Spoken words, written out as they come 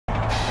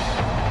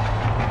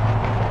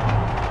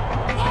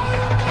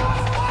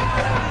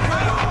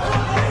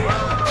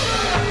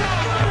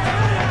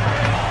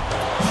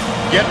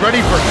Get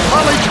ready for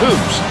college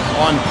hoops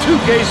on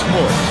 2K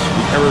Sports.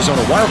 The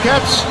Arizona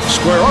Wildcats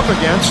square up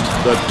against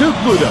the Duke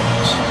Blue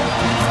Devils.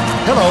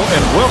 Hello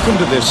and welcome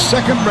to this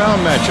second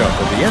round matchup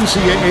of the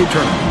NCAA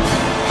tournament.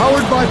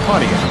 Powered by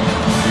Pontiac,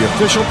 the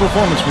official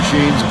performance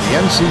machines of the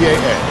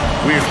NCAA.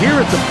 We're here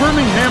at the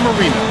Birmingham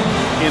Arena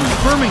in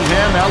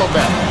Birmingham,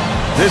 Alabama.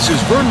 This is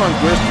Vern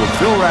Lundquist with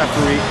Bill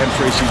Raftery and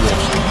Tracy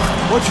Wilson.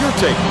 What's your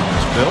take on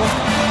this, Bill?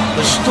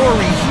 The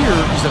story here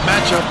is the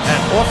matchup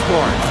at off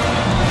guard.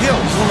 Hill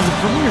is one of the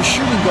premier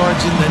shooting guards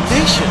in the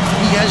nation.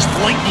 He has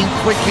lightning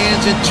quick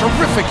hands and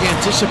terrific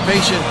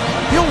anticipation.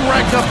 He'll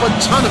rack up a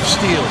ton of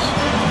steals.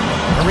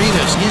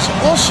 Arenas is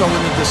also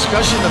in the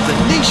discussion of the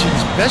nation's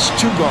best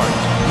two guards.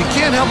 You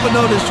can't help but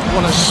notice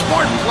what a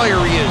smart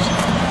player he is.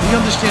 He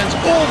understands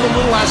all the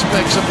little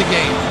aspects of the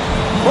game.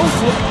 Both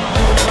look...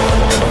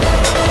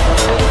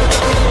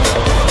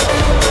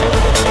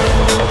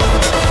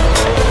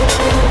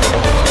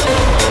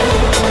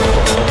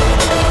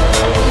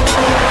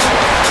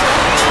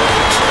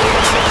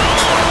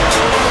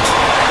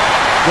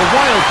 The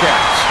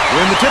Wildcats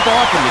win the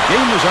tip-off and the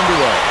game is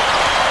underway.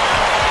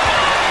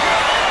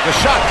 The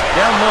shot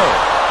down low,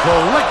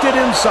 collected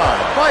inside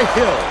by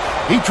Hill.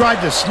 He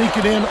tried to sneak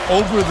it in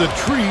over the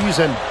trees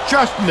and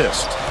just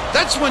missed.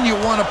 That's when you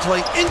want to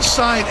play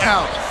inside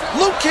out.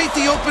 Locate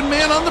the open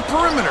man on the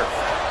perimeter.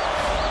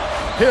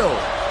 Hill,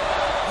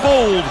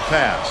 bold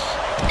pass.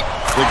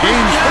 The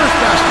game's first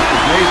basket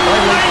was made by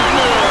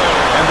Lakeland,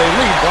 and they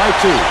lead by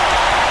 2.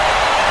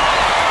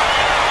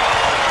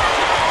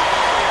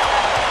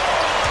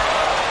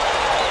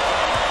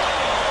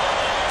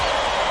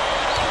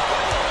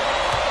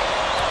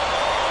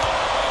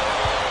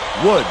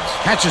 Woods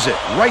catches it,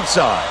 right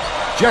side.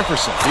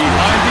 Jefferson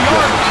behind the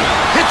arc,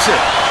 hits it.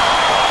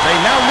 They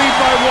now lead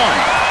by 1.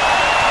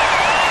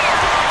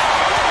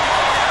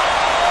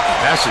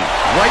 Passing,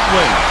 right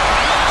wing.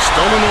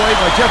 Stolen away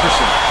by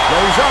Jefferson.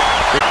 Goes up.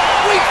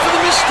 Wait for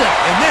the misstep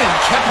and then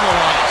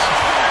capitalize.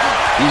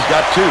 He's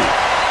got 2.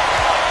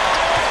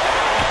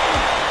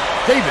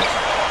 Davis.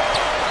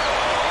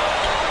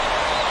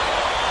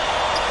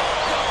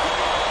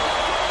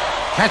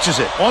 Catches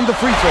it on the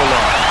free throw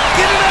line.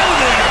 Get it out of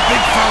there,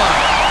 big fella.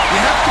 You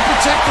have to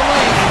protect the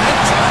lane, and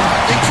that time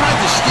they tried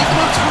to sneak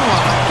one through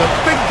on him. The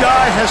big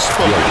guy has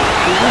spoken.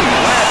 The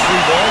last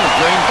 3 ball is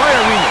drained by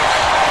Arenas.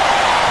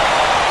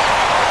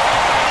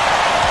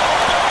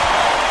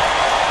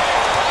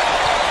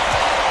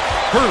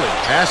 Hurley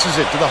passes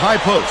it to the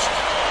high post.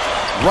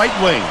 Right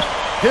wing.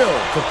 Hill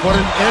to put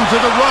an end to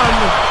the run.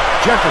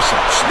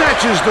 Jefferson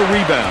snatches the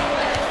rebound.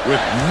 With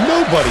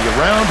nobody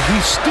around, he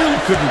still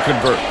couldn't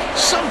convert.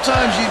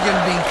 Sometimes you can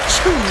be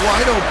too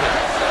wide open.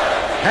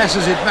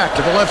 Passes it back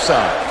to the left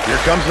side. Here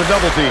comes the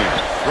double team.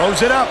 Throws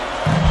it up.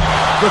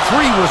 The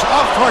 3 was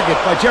off target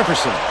by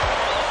Jefferson.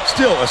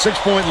 Still a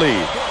 6-point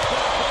lead.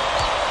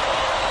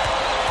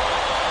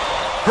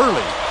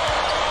 Hurley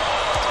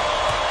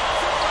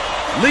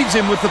leads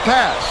him with the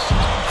pass.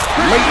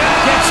 Layton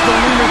gets the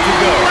leaner to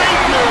go.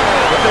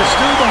 But they're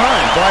still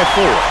behind by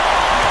 4.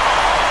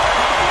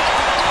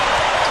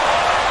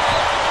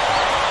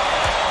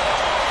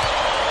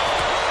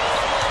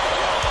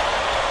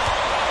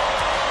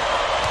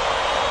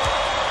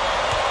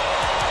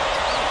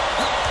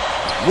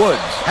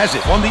 Woods has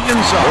it on the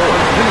inside.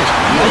 Finished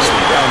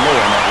nicely down low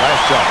on that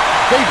last shot.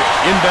 Davis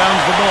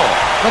inbounds the ball.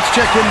 Let's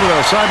check in with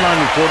our sideline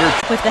reporter.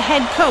 With the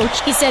head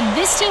coach, he said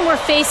this team we're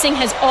facing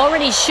has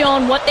already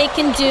shown what they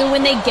can do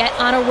when they get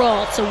on a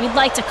roll. So we'd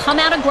like to come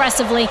out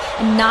aggressively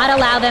and not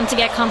allow them to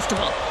get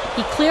comfortable.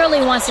 He clearly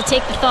wants to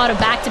take the thought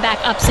of back-to-back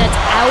upsets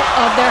out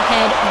of their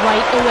head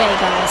right away,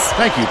 guys.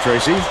 Thank you,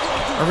 Tracy.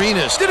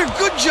 Arenas did a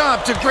good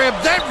job to grab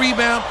that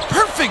rebound.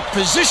 Perfect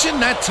position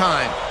that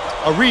time.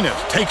 Arenas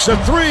takes a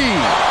 3.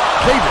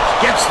 Davis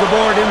gets the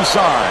board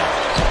inside.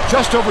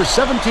 Just over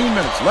 17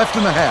 minutes left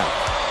in the half.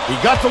 He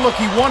got the look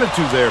he wanted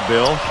to there,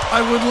 Bill.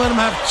 I wouldn't let him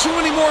have too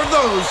many more of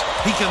those.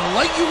 He can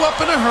light you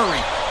up in a hurry.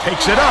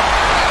 Takes it up.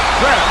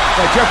 Grabbed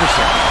by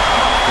Jefferson.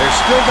 They're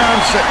still down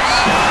 6.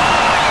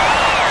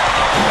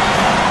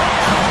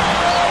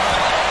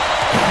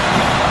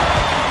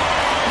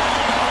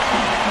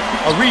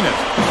 Arenas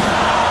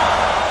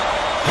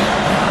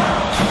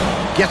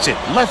gets it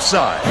left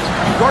side.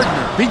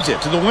 Gardner beats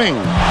it to the wing.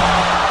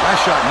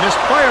 Last shot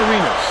missed by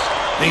Arenas.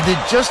 They did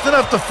just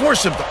enough to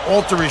force him to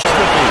alter his shot.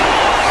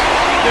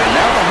 They're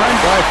now behind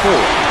by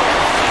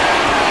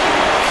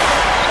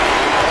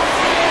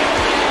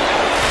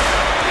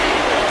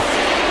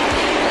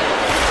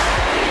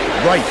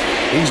 4. Right,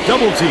 he's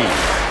double teamed.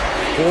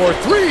 For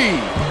 3.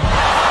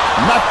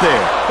 Not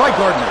there by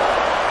Gardner.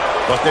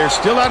 But they're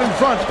still out in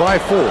front by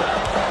 4.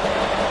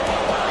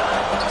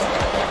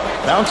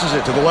 Bounces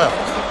it to the left.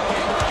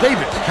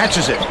 Davis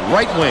catches it,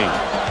 right wing.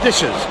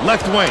 Dishes,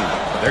 left wing.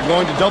 They're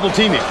going to double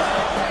team him.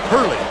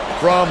 Hurley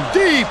from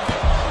deep.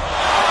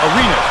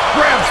 Arenas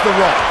grabs the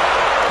rock.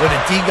 But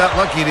D got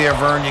lucky there,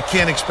 Vern. You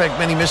can't expect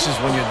many misses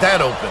when you're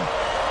that open.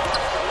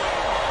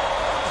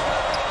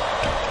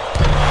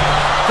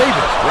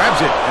 Davis grabs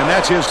it, and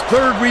that's his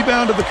 3rd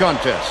rebound of the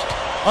contest.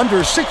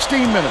 Under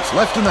 16 minutes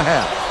left in the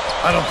half.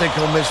 I don't think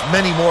he'll miss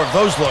many more of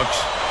those looks.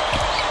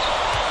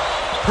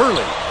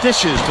 Hurley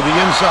dishes to the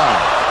inside.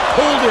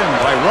 Pulled in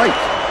by Wright.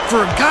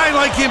 For a guy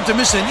like him to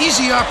miss an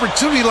easy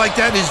opportunity like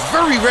that is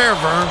very rare,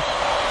 Vern.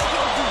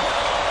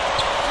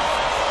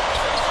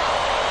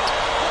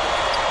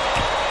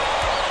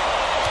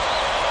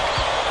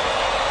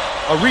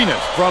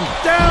 Arenas from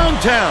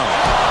downtown.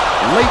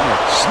 Leitner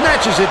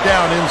snatches it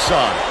down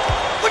inside.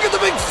 Look at the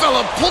big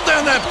fella pull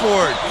down that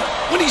board.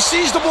 When he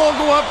sees the ball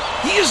go up,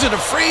 he isn't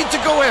afraid to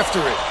go after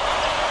it.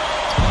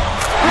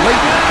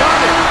 Leitner got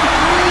it.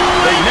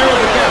 They narrow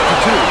the gap to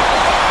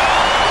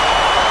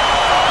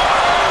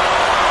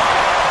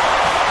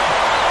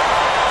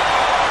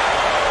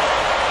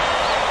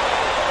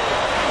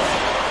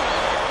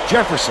 2.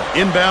 Jefferson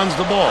inbounds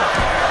the ball.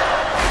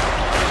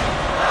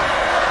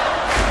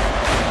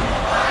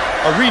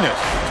 Arenas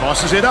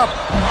tosses it up.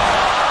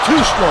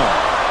 Too strong.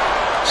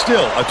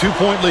 Still a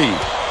 2-point lead.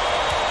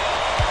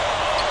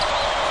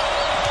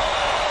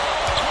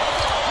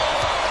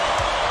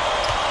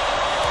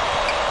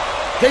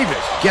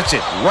 Davis gets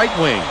it right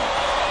wing.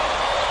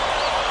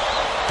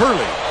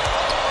 Hurley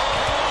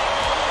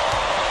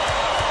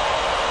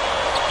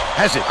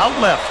has it out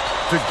left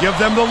to give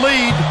them the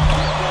lead.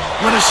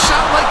 When a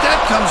shot like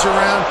that comes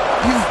around,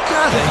 you've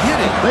got to hit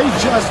it. They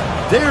just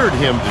dared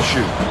him to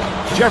shoot.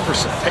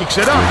 Jefferson takes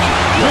it up.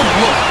 Good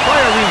look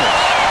by Arenas.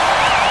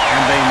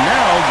 And they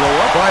now go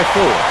up by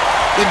 4.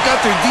 They've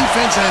got their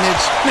defense on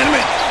its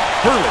minimum.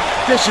 Hurley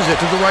dishes it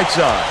to the right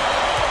side.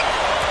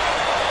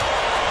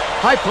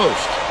 High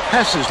post.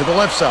 Passes to the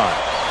left side.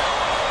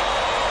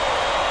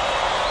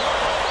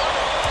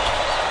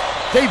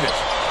 Davis.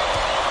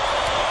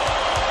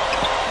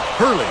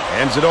 Hurley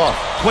hands it off.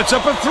 Puts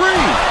up a 3.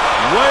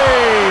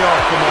 Way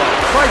off the mark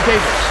by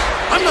Davis.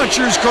 I'm not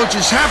sure his coach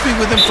is happy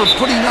with him for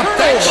putting up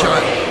that shot.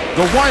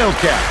 The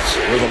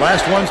Wildcats were the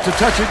last ones to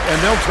touch it, and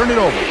they'll turn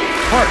it over.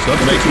 Hart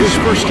makes his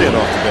first hit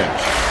off the bench.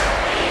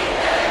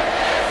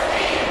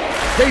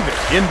 Davis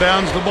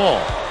inbounds the ball.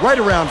 Right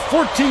around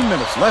 14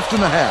 minutes left in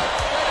the half.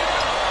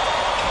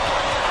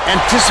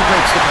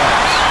 Anticipates the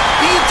pass.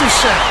 The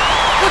intercept.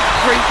 What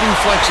great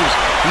reflexes.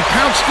 He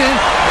pounced in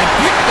and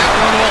picked that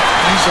one off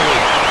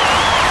easily.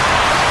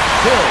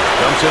 Hill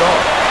dumps it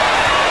off.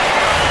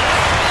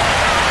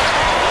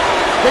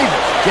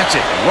 Davis gets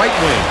it right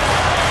wing.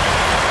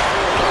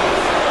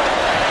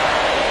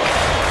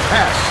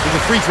 Pass to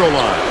the free throw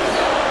line.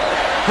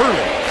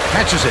 Hurley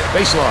catches it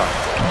baseline.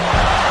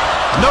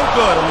 No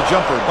good on the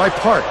jumper by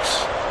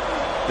Parks.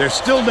 They're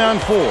still down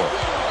 4.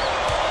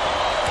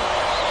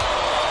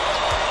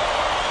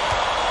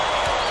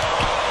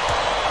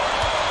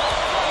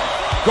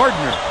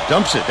 Gardner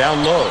dumps it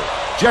down low.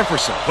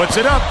 Jefferson puts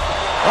it up.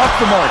 Off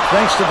the mark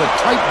thanks to the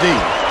tight D.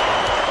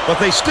 But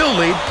they still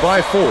lead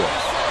by 4.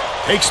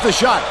 Takes the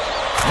shot.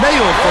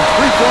 Nailed from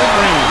three-point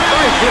range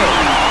by Hill.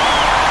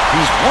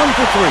 He's 1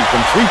 for 3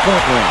 from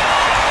three-point range.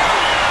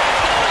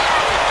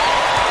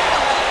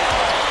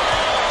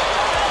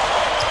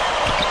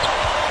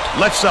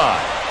 Left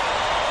side.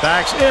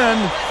 Backs in.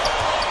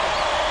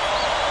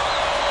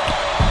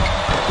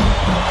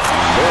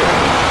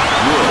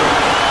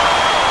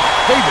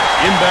 Davis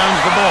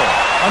inbounds the ball.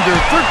 Under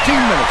 13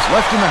 minutes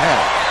left in the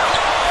half.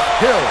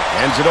 Hill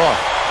hands it off.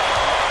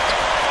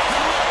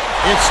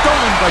 It's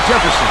stolen by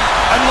Jefferson.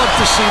 I'd love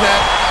to see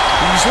that.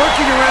 He was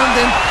lurking around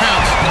and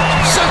pounced.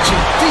 Such a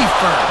deep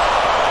burn.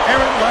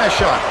 Errant last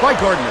shot by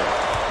Gardner.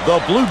 The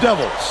Blue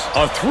Devils.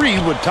 A 3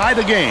 would tie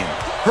the game.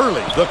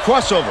 Hurley, the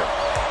crossover.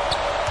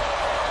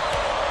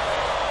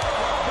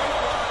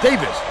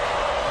 Davis.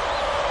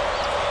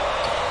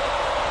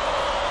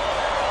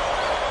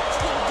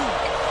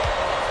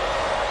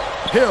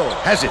 Hill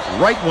has it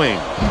right wing.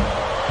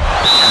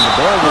 And the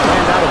ball will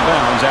land out of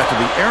bounds after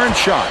the errant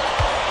shot.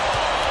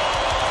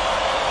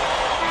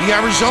 The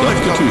Arizona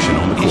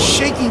coach is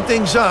shaking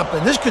things up,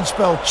 and this could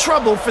spell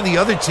trouble for the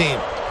other team.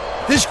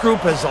 This group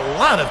has a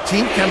lot of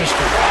team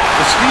chemistry.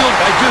 The steal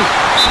by Duke.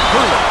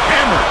 Hurley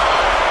hammered.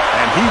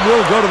 And he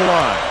will go to the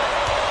line.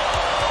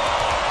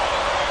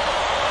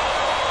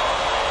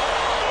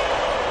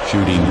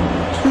 Shooting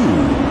 2.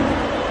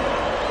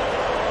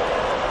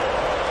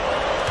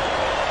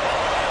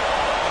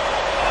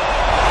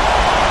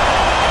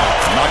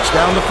 Knocks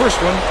down the first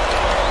one.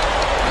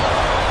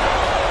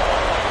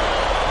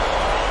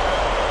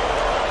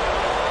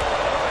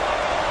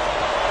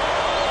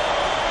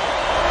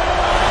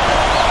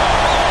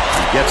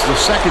 He gets the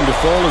second to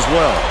fall as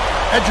well.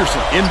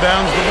 Edgerson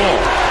inbounds the ball.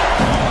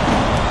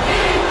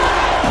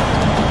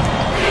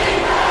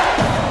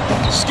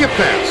 Skip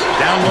pass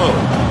down low.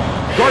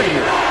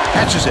 Gardner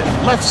catches it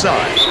left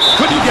side.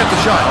 Couldn't get the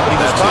shot, but he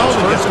was fouled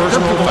and gets a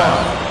personal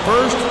foul.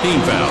 First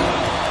team foul.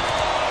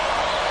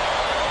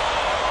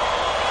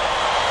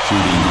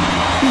 Shooting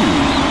 2.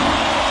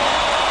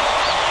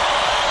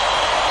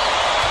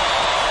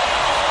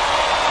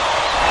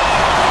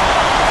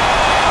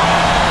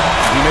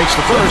 He makes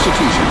the first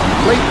substitution.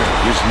 Leitner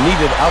is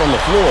needed out on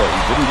the floor. He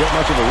didn't get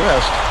much of a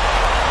rest.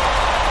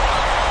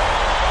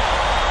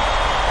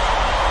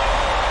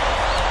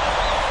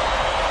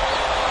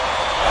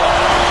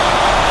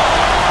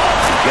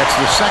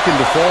 That's the second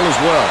to fall as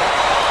well.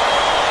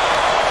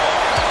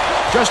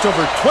 Just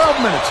over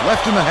 12 minutes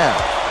left in the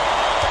half.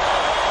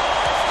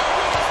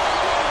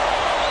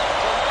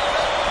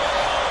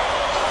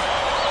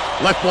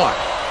 Left block.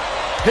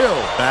 Hill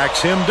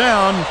backs him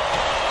down.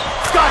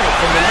 Got it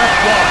from the left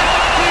block.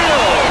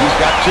 Hill. He's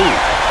got two.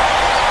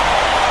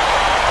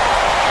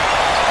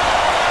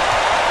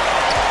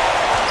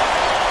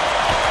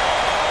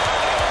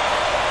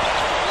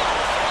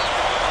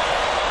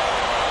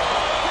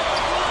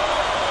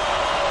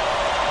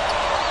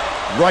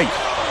 Right.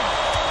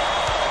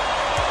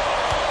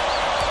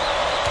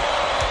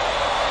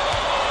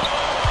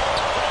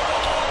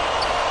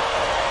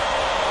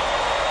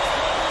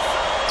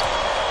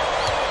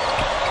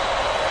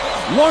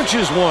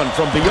 Launches one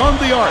from beyond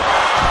the arc.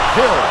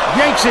 Hill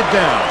yanks it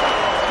down.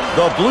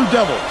 The Blue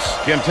Devils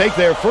can take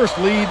their first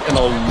lead in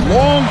a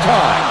long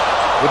time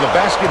with a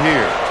basket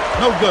here.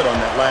 No good on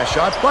that last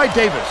shot by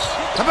Davis.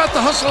 How about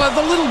the hustle of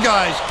the little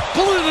guys,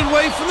 pulling it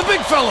away from the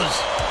big fellas?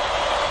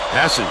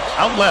 Passes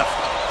out left.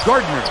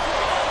 Gardner.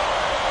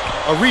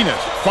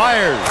 Arenas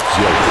fires.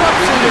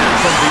 Drops it in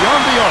from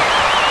beyond the arc.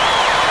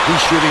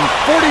 He's shooting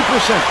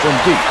 40% from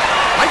deep.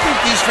 I think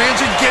these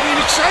fans are getting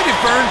excited,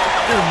 Vern.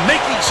 They're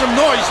making some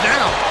noise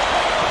now.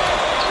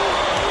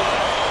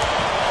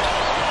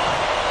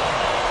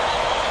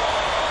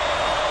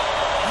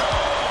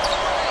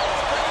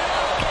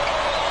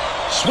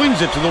 Swings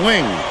it to the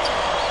wing.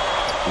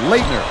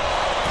 Leitner.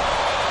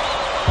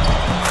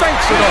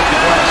 Banks it off the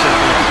glass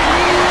again.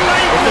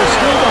 But they're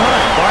still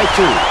behind by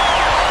two.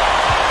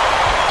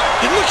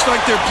 It looks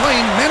like they're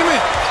playing man-to-man.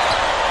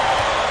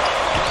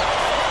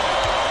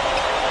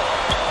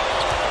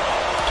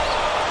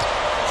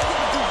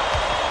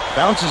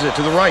 Bounces it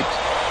to the right.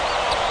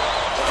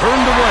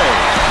 Turned away.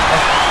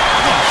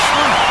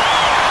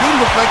 He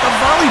looked like a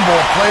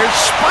volleyball player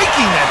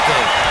spiking that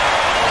thing.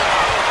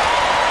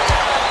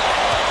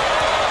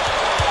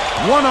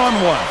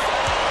 One-on-one.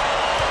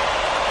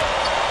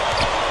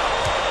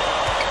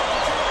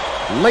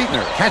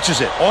 Leitner catches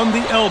it on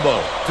the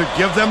elbow to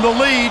give them the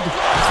lead.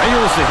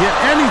 Fails to hit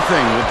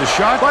anything with the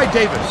shot by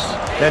Davis.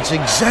 That's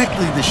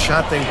exactly the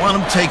shot they want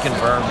him taking,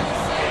 Vern.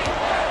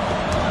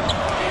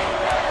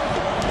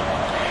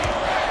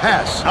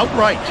 Pass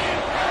outright.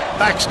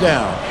 Backs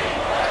down.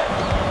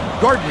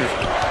 Gardner.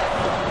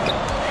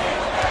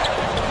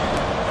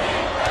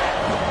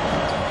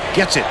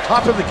 Gets it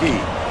top of the key.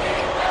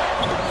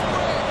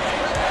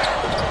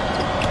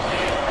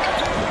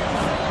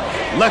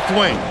 Left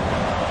wing.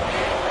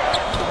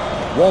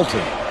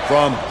 Walton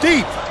from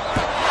deep.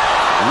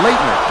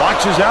 Leitner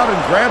boxes out and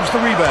grabs the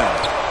rebound.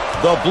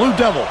 The Blue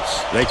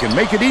Devils, they can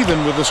make it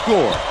even with the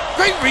score.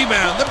 Great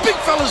rebound. The big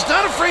fella's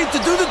not afraid to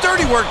do the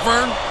dirty work,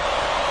 Vern.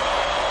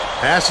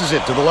 Passes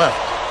it to the left.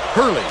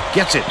 Hurley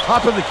gets it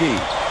top of the key.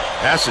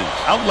 Passes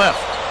out left.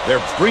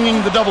 They're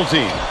bringing the double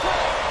team.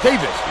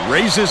 Davis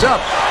raises up.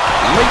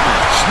 Leitner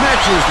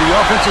snatches the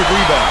offensive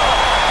rebound.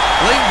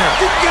 Leitner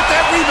didn't get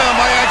that rebound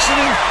by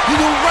accident. He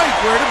knew right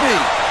where to be.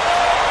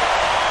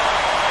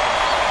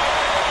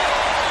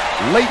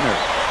 Leitner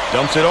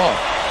dumps it off.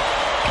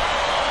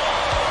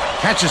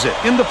 Catches it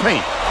in the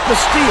paint. The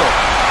steal.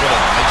 What a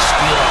nice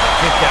steal on the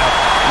kick out.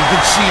 You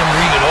could see him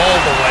read it all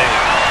the way.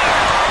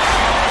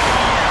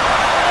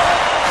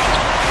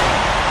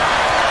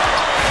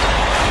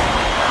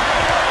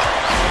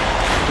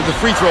 To the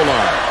free throw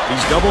line.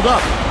 He's doubled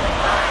up.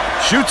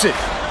 Shoots it.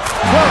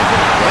 Well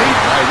played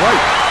by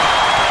Wright.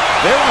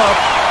 They're up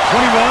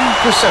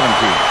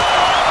 21-17.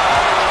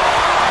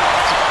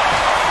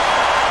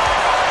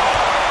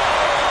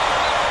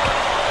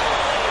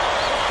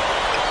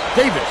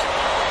 Davis.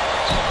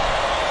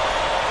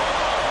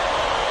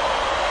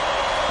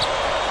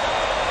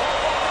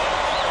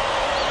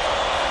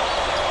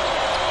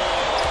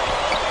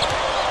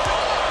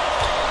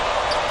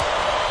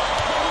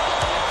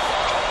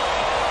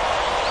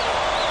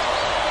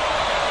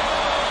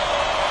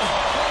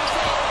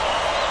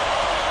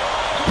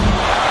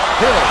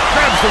 Hill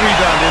grabs the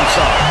rebound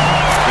inside.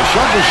 The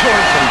shot was short,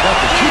 but he got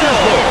the shooter's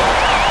goal.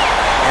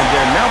 And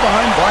they're now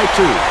behind by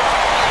two.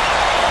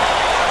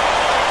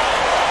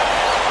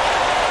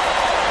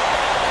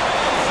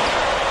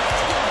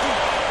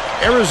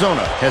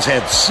 Arizona has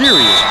had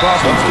serious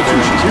problems with their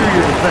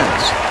interior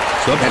defense.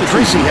 And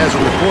Tracy has a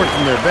report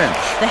from their bench.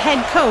 The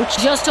head coach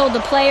just told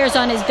the players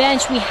on his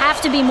bench, we have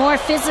to be more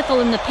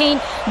physical in the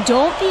paint.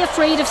 Don't be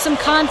afraid of some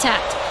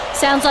contact.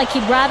 Sounds like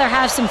he'd rather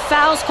have some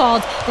fouls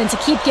called than to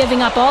keep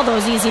giving up all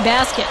those easy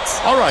baskets.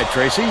 All right,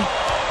 Tracy.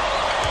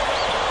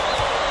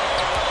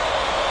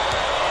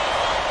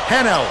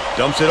 Hanau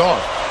dumps it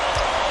off.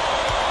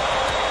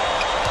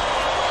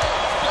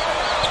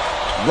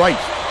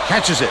 Wright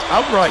catches it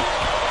outright.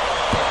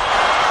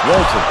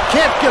 Walton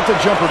can't get the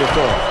jumper to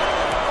fall.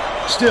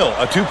 Still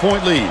a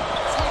 2-point lead.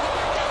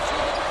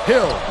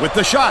 Hill with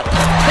the shot.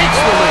 Takes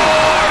the lead.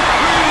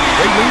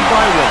 They lead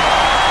by one.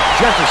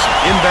 Jefferson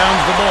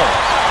inbounds the ball.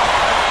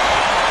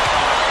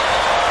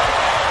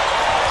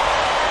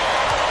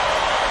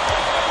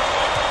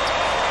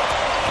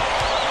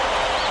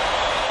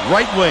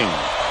 Right wing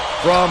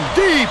from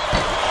deep.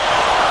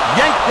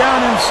 Yanked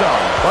down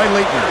inside by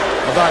Leitner.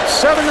 About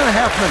 7.5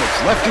 minutes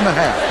left in the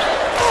half.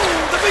 Oh,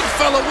 the big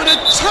fella with a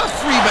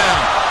tough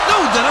rebound.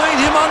 No denying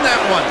him on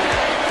that one.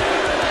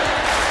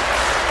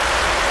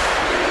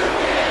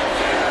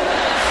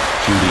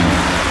 Shooting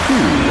 2.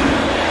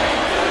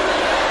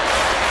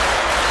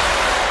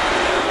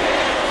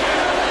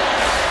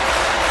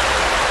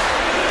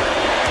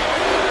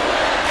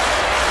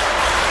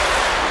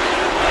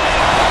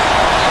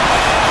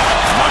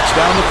 Knocks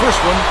down the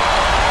first one.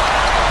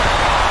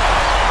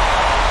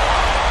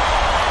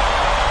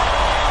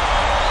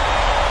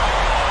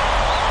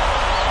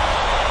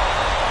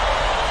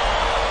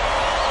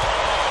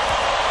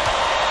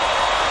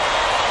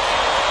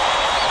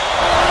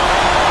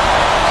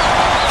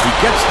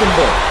 Gets them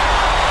both.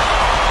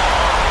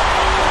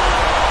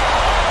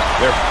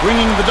 They're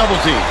bringing the double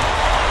team.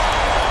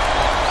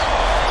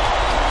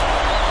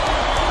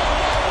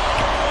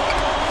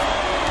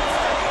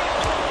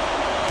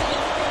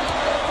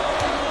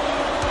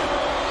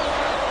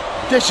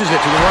 Dishes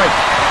it to the right.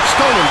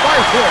 Stolen by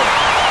Hill.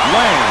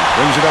 Lang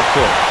brings it up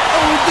court.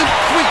 Oh, the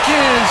quick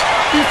hands.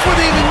 Before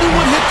they even knew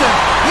what hit them.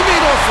 He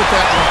made off with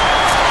that one.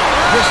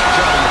 This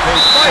shot in the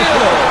face by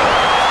Hill.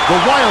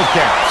 The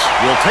Wildcats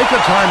will take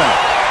a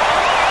timeout.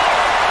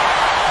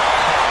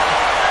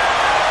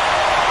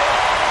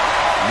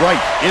 Wright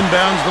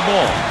inbounds the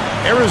ball.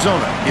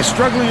 Arizona is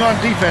struggling on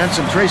defense,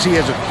 and Tracy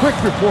has a quick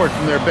report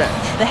from their bench.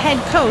 The head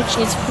coach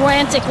is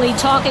frantically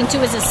talking to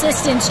his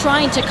assistants,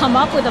 trying to come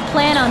up with a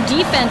plan on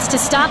defense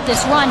to stop this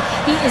run.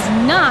 He is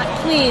not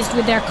pleased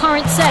with their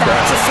current setup,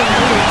 to say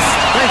the least.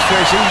 Thanks,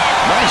 Tracy.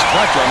 Nice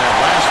touch on that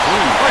last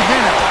three. Right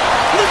hand out.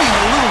 Living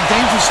a little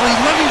dangerously,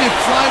 letting it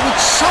fly with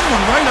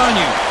someone right on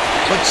you.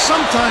 But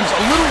sometimes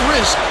a little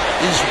risk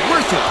is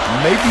worth it.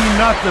 Maybe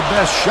not the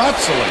best shot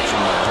selection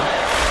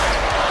there.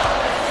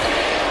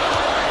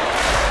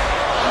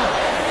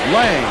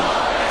 Lang.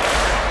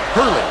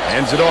 Hurley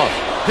hands it off.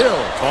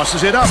 Hill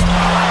tosses it up.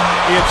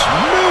 It's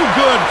no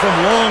good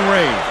from long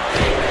range.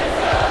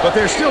 But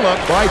they're still up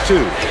by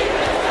 2.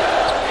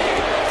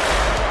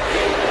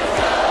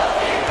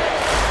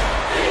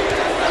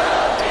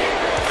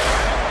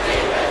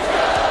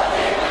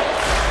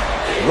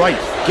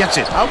 Wright gets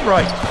it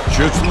outright.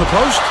 Shoots from the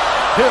post.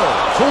 Hill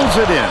pulls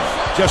it in.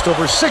 Just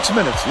over 6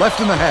 minutes left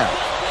in the half.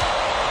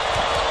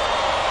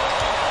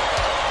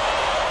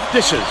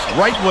 Dishes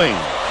right wing.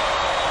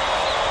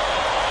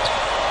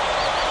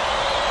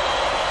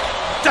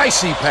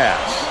 Dicey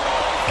pass.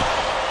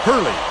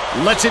 Hurley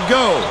lets it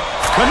go.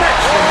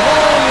 Connects from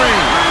long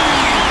range.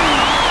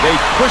 They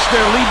push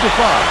their lead to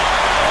 5.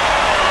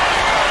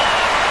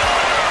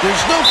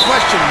 There's no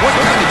question what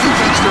kind of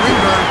defense they're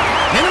in, Vern.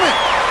 Hit him in.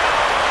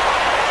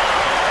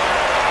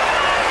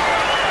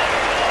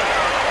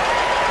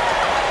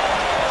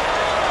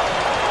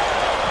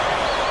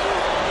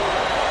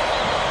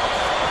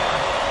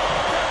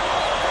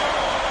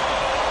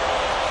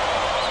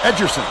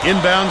 Edgerson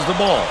inbounds the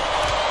ball.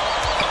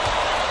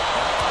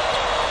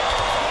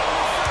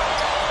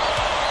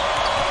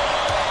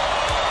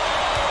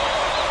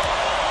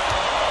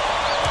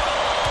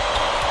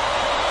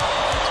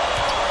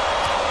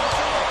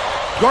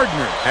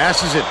 Gardner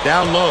passes it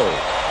down low.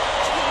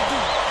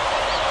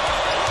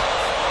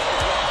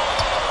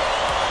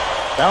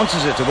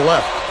 Bounces it to the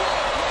left.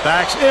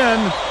 Backs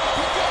in.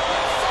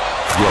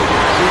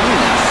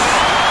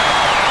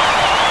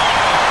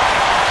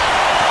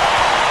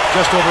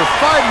 Just over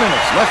 5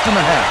 minutes left in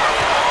the half.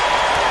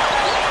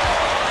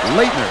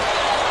 Leitner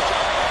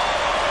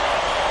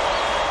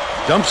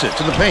dumps it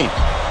to the paint.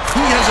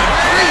 He has a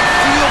great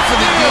feel for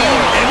the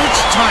game and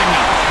its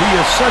timing. He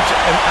is such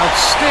an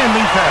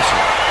outstanding passer.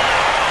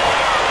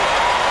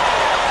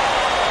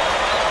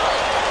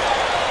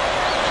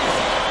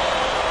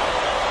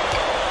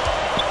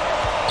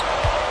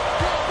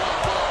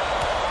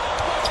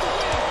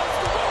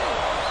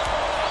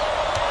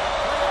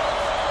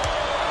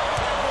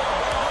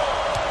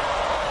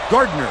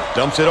 Gardner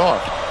dumps it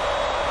off.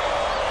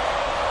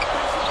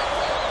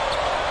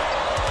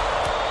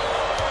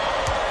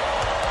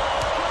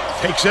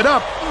 Takes it up.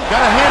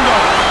 Got a hand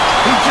on it.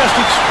 He just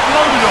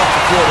exploded off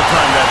the floor to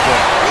time that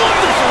ball.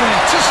 Wonderful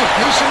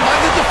anticipation by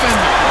the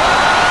defender.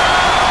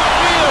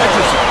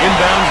 Edgerson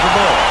inbounds the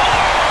ball.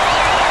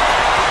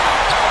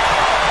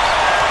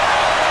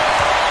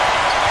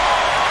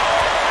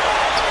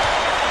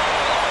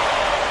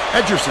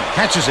 Edgerson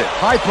catches it.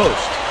 High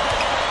post.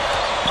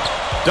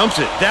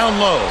 Dumps it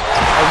down low.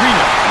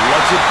 Arena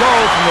lets it go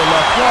from the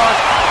left block.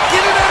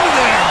 Get it out of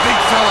there, big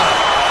fella.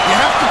 You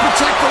have to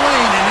protect the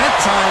lane, and that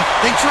time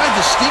they tried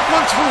to sneak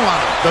one through on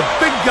him. The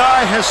big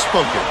guy has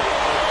spoken.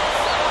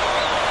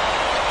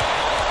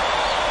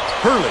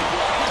 Hurley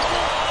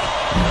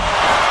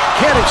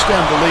can't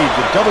extend the lead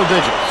to double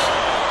digits.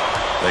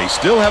 They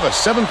still have a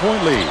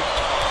 7-point lead.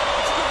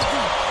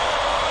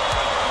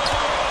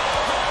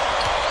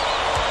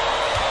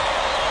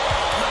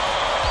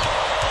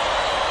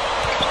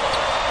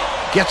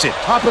 Gets it,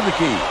 top of the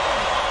key.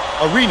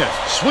 Arena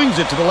swings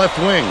it to the left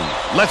wing.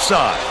 Left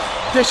side.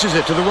 Dishes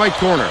it to the right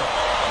corner.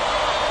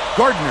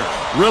 Gardner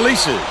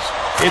releases.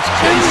 It's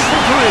in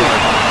for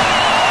 3.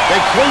 They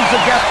close the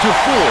gap to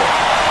 4.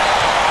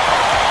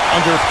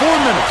 Under 4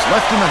 minutes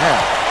left in the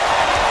half.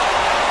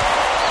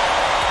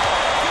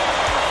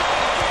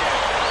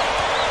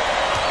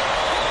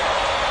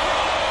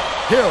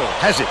 Hill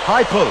has it,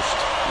 high post.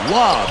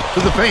 Lob to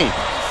the paint.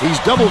 He's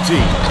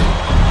double-teamed.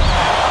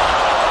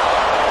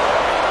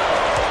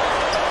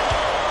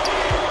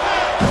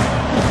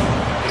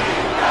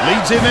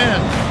 Leads him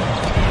in.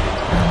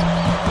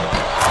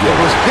 It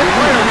was hit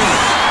by Arizona.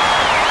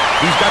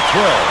 He's got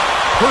 12.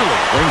 Hurley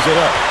brings it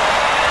up.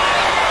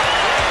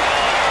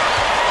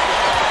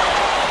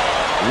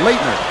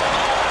 Leitner.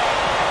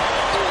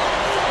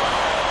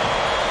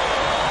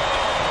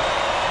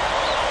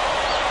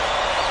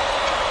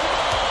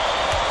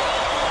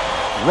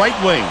 Right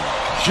wing.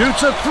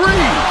 Shoots a 3.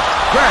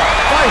 Grabbed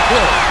by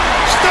Hill.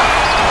 Stop.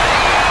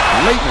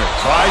 Leitner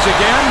tries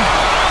again.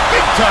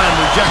 Big-time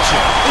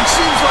rejection. It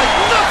seems like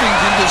nothing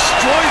can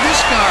destroy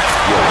this guy.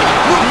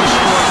 He'll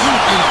destroy you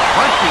in a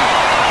heartbeat.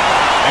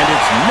 And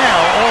it's now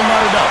all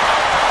knotted up.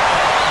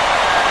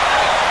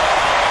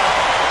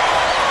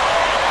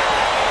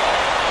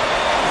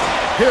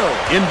 Hill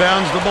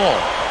inbounds the ball.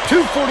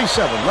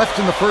 2:47 left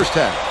in the first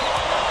half.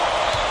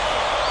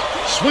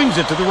 Swings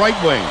it to the right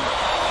wing.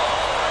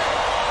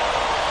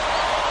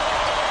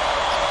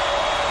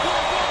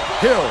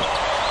 Hill.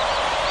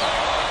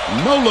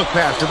 No-look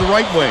pass to the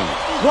right wing.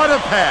 What a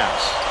pass.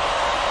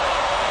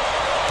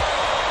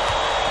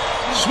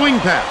 Swing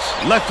pass,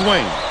 left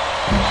wing.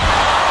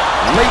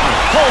 Leitner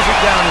pulls it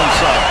down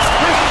inside.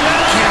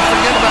 Can't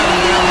forget about him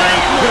down there.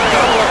 He'll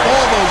gobble up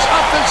all those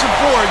offensive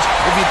boards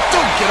if you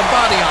don't get a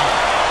body on him.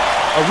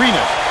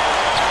 Arena.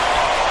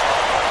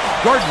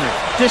 Gardner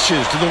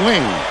dishes to the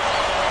wing.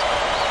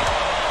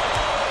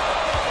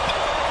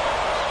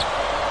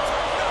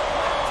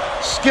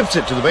 Skips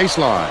it to the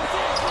baseline.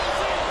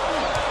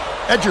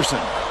 Edgerson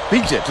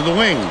beats it to the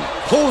wing.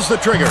 Pulls the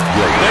trigger.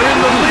 They're in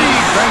the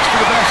lead thanks to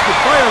the basket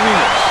by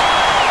Arenas.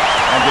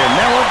 And they're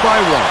now up by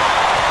 1.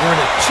 We're in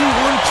a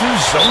 2-1-2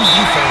 zone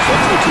defense.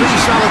 That's a pretty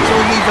solid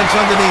zone defense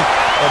underneath,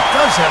 but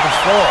does have its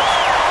flaws.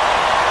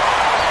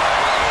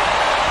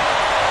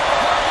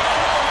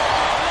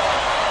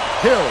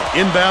 Hill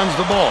inbounds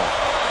the ball.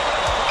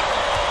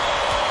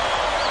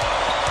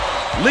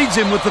 Leads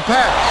him with the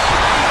pass.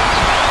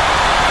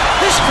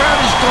 This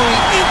crowd is going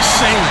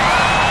insane.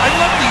 I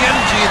love the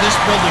energy of this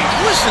building.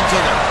 Listen to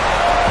them.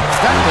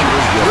 Tackling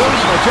was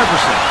brilliant by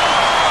Jefferson.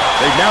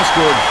 They've now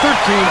scored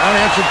 13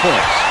 unanswered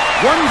points.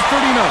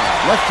 1:39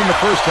 left in the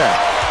first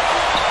half.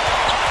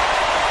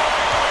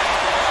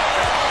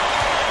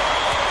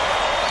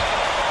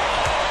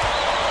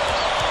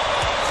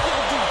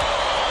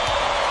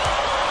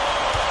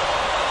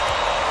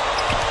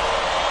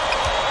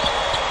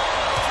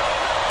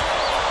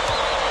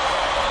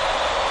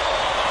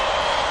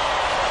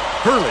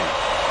 Hurley.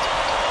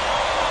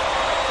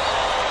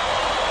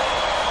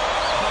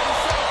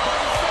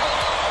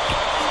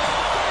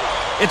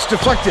 It's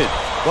deflected,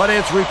 but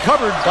it's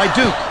recovered by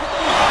Duke.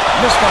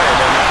 Misfired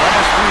on that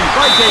last 3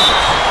 by Davis.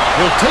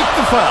 He'll take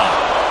the foul.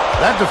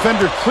 That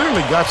defender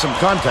clearly got some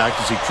contact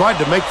as he tried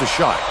to make the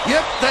shot.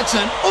 Yep, that's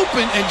an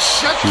open and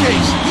shut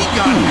case. He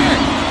got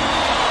hacked.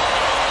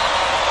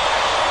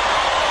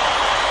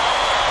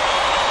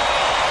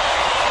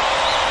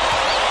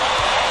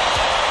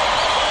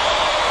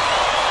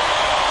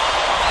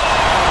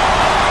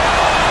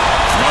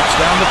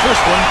 Down the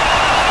first one.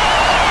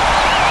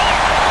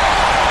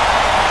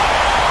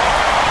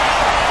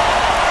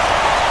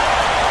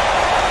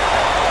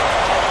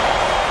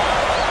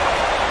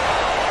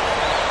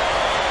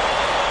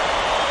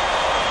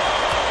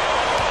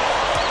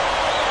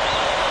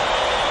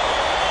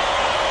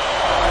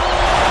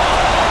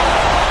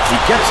 He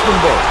gets them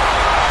both.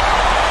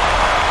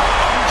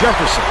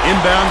 Jefferson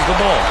inbounds the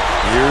ball.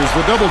 Here's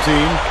the double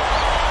team.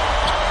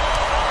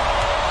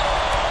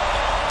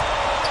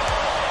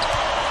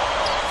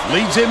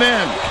 Leads him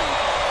in.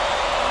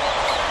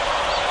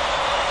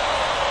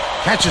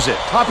 Catches it.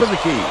 Top of the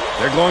key.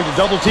 They're going to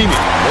double team him.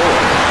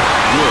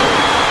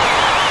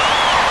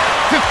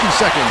 50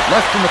 seconds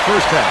left in the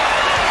first half.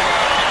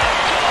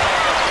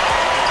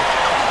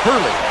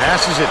 Hurley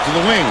passes it to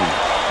the wing.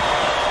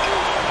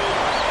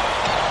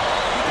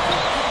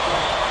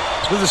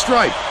 To the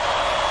stripe.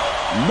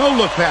 No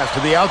look pass to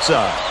the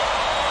outside.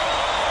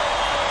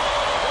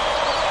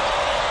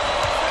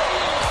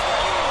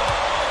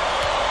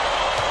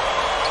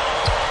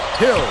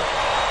 Hill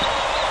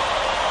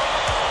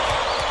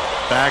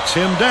backs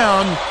him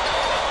down.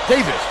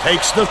 Davis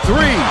takes the 3.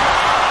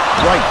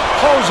 Wright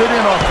pulls it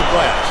in off the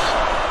glass.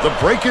 The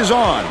break is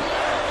on.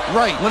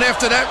 Wright went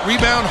after that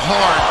rebound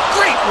hard.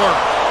 Great work.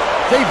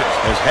 Davis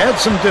has had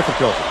some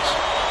difficulties.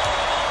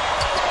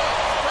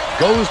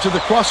 Goes to the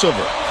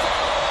crossover.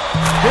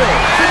 Hill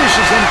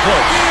finishes in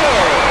close.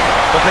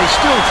 But they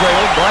still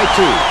trail by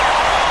 2.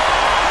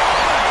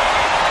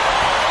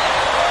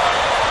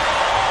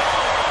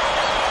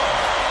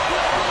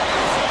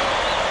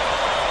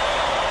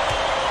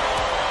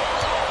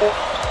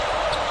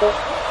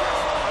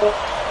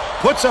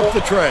 Puts up the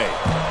tray.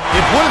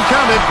 It would have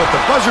counted, but the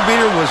buzzer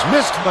beater was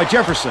missed by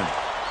Jefferson.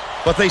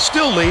 but they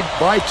still lead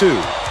by 2.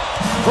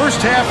 First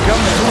half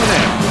comes to an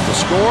end with the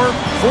score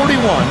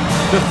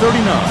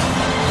 41-39.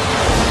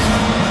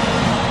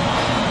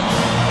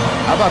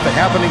 How about the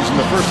happenings in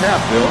the first half,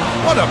 Bill?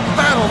 What a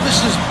battle this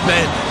has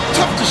been.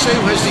 Tough to say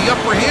who has the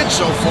upper hand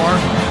so far.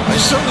 I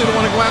certainly don't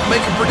want to go out and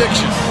make a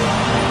prediction.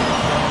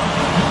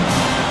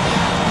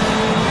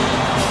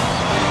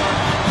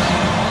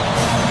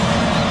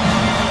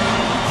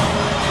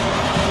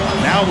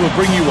 Now we'll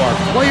bring you our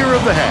player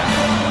of the half.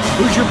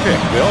 Who's your pick,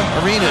 Bill?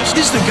 Arenas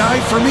is the guy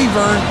for me,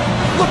 Vern.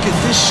 Look at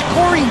this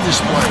scoring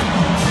display.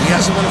 He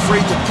hasn't been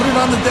afraid to put it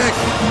on the deck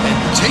and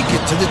take it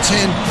to the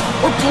 10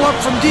 or pull up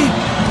from deep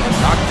and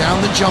knock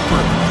down the jumper.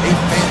 A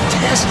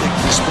fantastic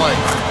display.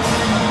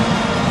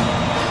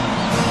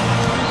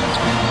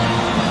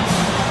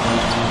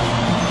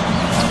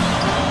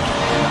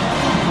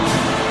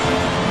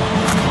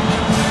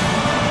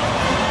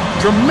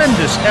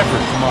 Tremendous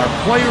effort from our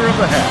player of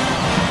the half.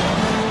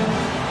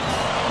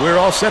 We're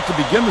all set to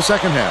begin the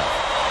second half.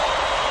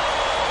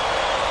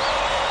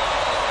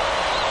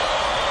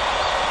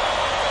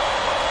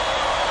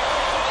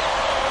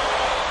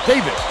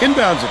 Davis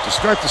inbounds it to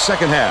start the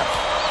second half.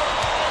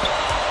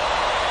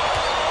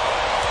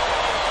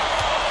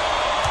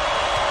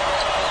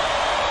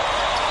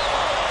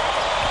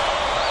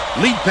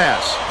 Lead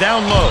pass,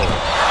 down low.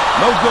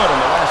 No good on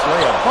the last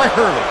layup by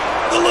Hurley.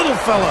 The little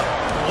fella,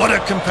 what a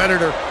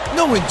competitor.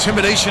 No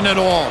intimidation at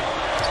all.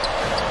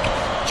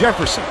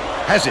 Jefferson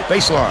has it,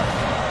 baseline.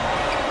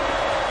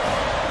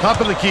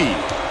 Top of the key.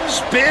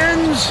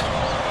 Spins.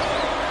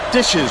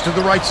 Dishes to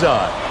the right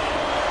side.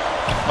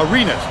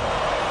 Arenas.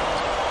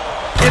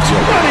 It's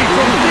money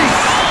from deep.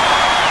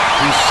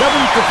 He's 7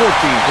 for 14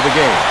 for the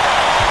game.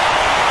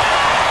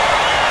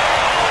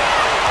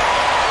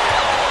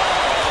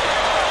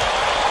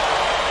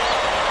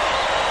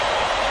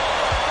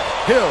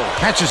 Hill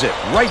catches it,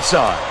 right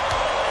side.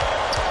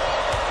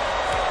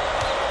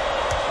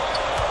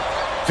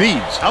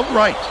 Feeds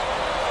outright.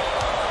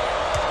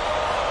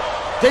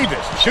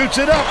 Davis shoots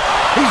it up.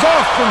 He's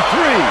off from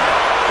 3.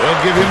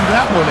 They'll give him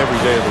that one every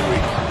day of the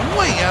week.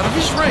 Way out of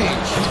his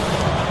range.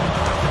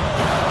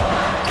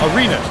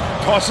 Arenas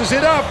tosses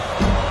it up.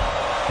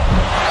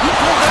 He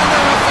pulled down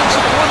that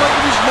offensive board like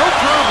it was no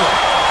problem.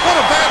 What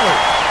a battler.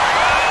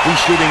 He's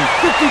shooting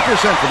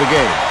 50% for the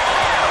game.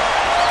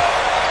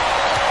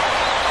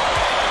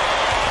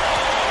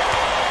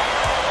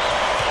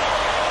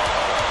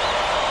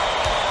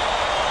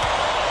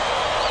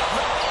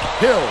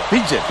 Hill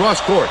beats it cross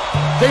court.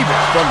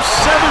 Davis from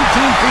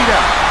 17 feet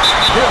out.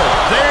 Hill,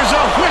 there's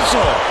a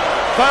whistle.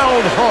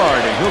 Fouled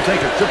hard, and he'll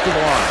take a trip to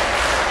the line.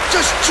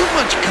 Just too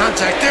much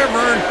contact there,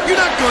 Vern. You're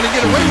not going to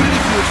get away with it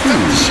if you affect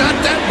the shot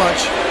that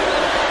much.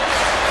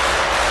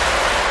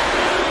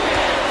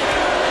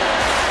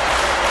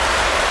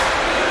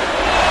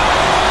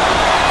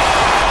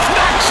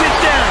 Knocks it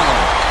down.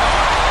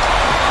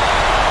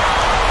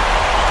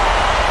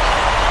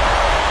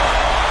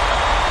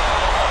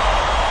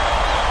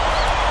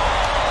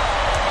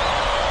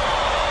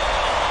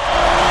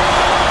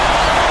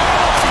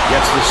 He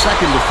gets the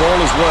second to fall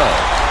as well.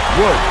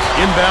 Woods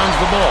inbounds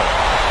the ball.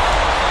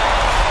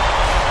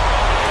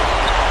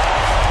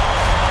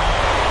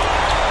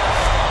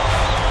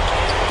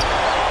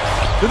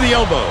 To the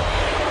elbow.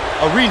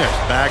 Arenas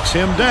backs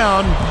him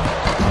down.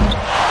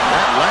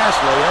 That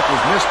last layup was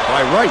missed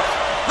by Wright.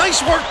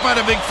 Nice work by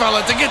the big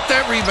fella to get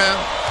that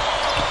rebound.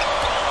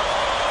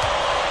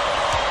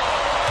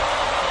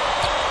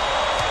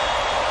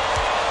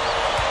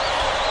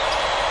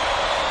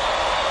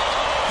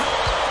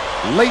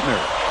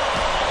 Leitner.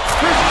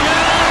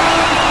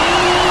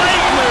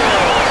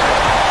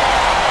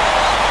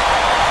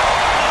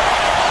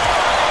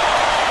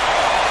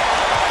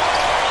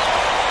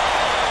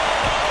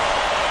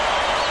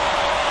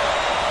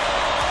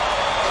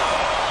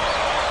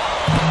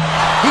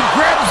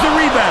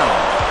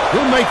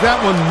 He'll make that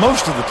one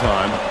most of the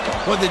time.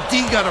 Well, the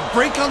D got a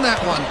break on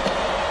that one.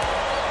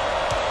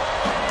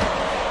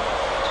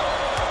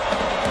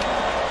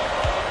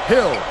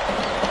 Hill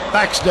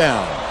backs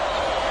down.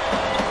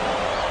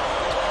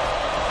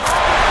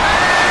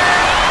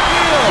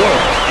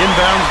 Wood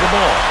inbounds the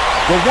ball.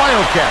 The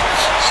Wildcats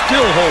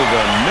still hold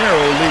a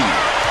narrow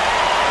lead.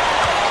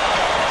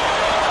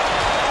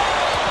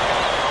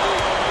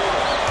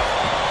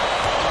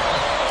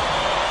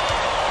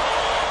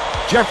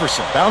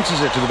 Jefferson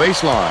bounces it to the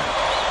baseline.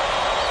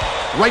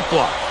 Right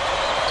block.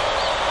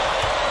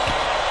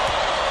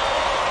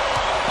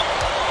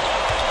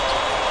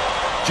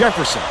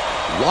 Jefferson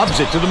lobs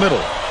it to the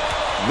middle.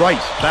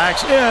 Wright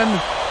backs in.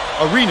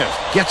 Arenas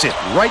gets it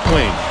right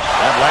wing.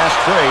 That last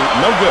tray,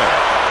 no good.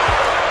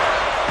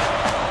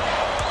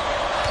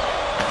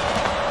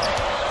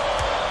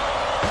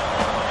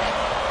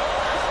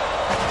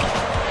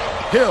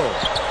 Hill.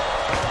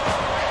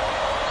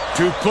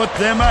 To put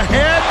them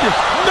ahead.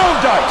 No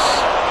dice.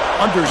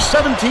 Under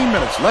 17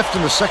 minutes left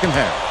in the second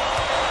half.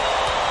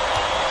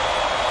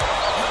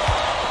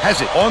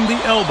 Has it on the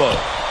elbow.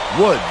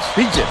 Woods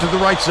feeds it to the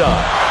right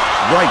side.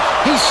 Wright,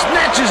 he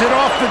snatches it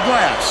off the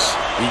glass.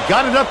 He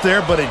got it up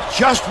there, but it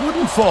just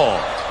wouldn't fall.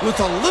 With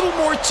a little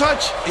more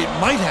touch, it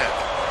might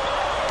happen.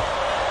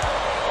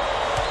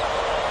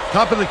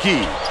 Top of the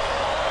key.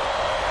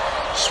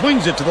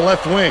 Swings it to the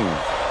left wing.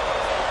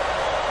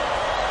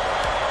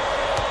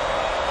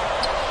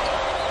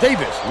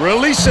 Davis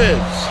releases.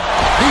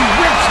 He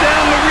rips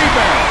down the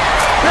rebound.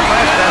 That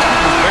last basket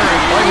was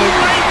buried by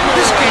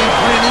This game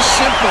plan is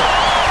simple.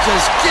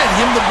 Just get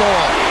him the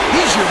ball.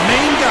 He's your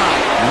main guy.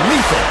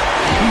 Lethal.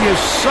 He is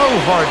so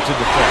hard to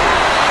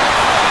defend.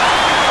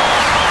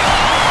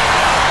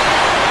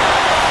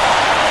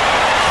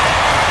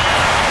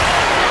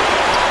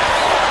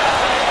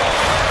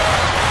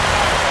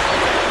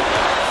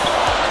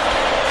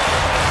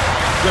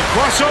 The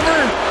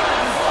crossover.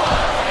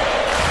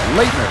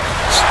 Leitner.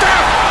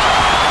 Stop!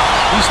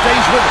 He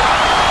stays with it.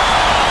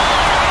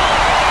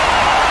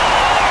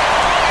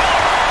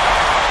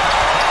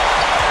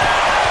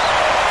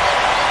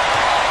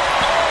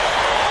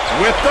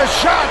 With the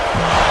shot.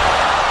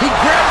 He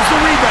grabs the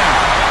rebound.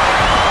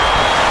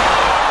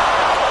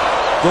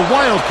 The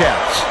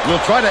Wildcats will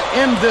try to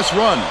end this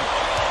run.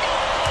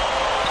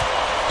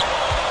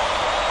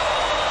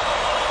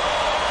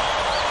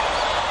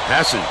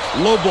 Passes.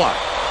 Low block.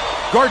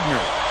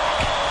 Gardner.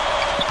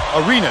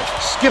 Arenas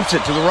skips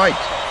it to the right.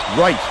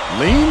 Right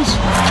leans.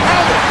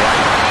 Talbot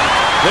right.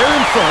 They're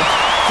in front,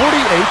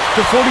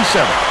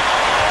 48-47.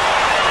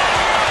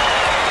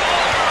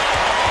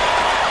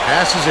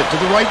 Passes it to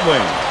the right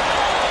wing.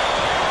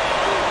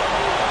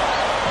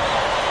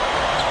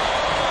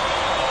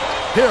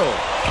 Hill.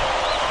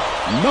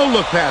 No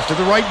look pass to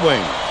the right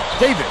wing.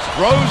 Davis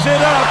throws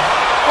it up.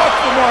 Off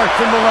the mark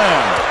from the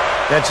land.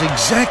 That's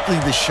exactly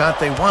the shot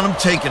they want him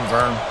taking,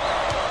 Vern.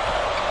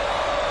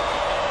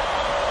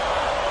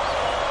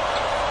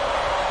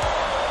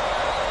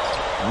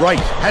 Right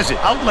has it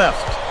out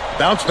left.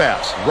 Bounce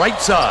pass, right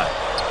side.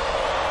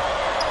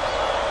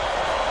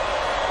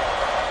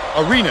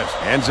 Arenas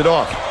hands it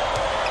off.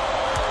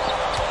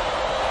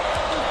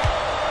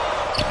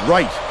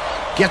 Right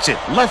gets it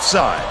left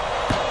side.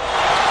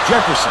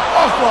 Jefferson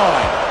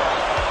offline.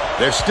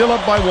 They're still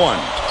up by one.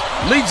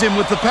 Leads him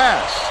with the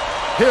pass.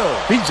 Hill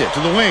beats it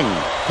to the wing.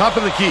 Top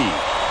of the key.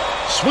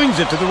 Swings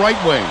it to the right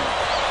wing.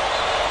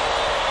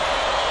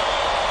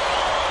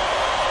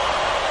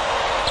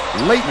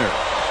 Leitner.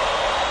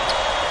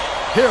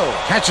 Hill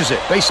catches it,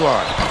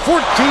 baseline, 14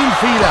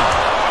 feet out.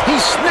 He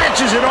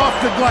snatches it off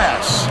the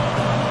glass.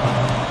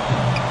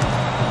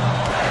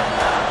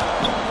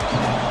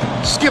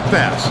 Skip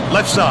pass,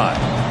 left side.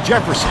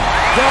 Jefferson,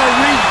 the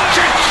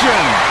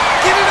rejection.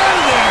 Get it out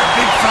of there,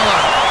 big fella.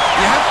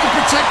 You have to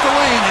protect the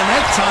lane, and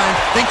that time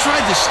they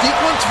tried to sneak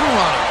one through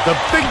on him. The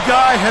big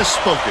guy has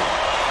spoken.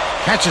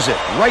 Catches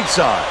it, right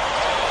side.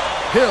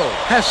 Hill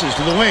passes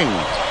to the wing.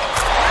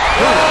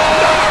 Hill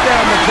knocks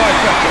down the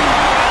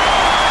trifecta.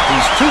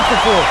 He's 2 for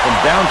 4 from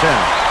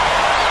downtown.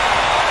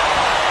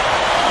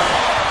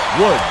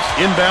 Woods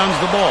inbounds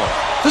the ball.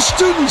 The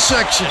student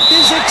section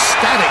is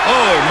ecstatic.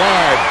 Oh,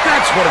 my,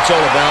 that's what it's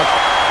all about.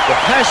 The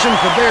passion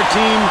for their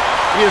team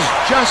is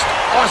just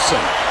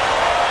awesome.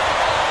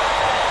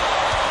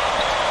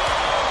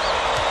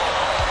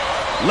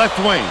 Left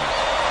wing.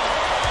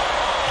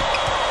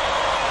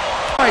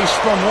 Nice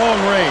from long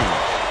range.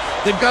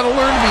 They've got to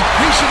learn to be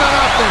patient on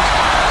offense.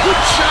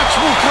 Good shots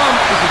will come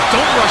if you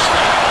don't rush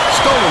them.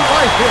 Stolen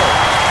by Hill.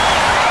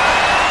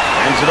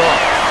 Hands it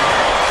off.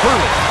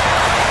 Hurley.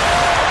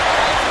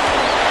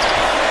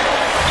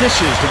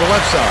 Dishes to the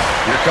left side.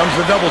 Here comes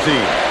the double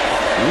team.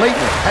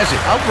 Leitner has it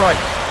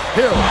outright.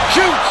 Hill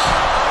shoots.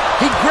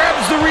 He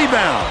grabs the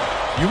rebound.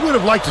 You would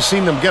have liked to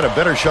seen them get a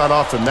better shot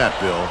off than that,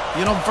 Bill.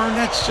 You know, Vern,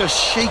 that's just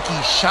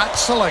shaky shot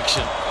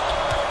selection.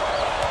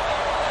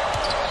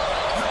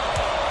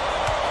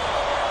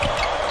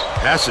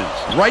 Passes.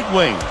 Right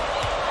wing.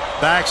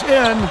 Backs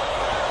in.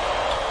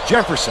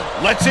 Jefferson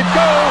lets it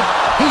go.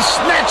 He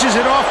snatches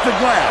it off the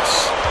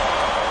glass.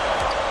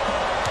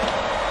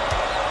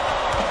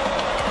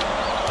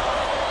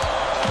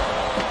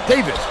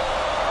 Davis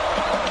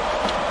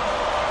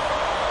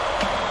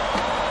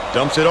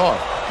dumps it off.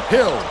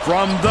 Hill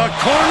from the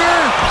corner.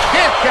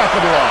 Can't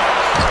capitalize.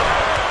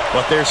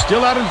 But they're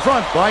still out in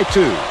front by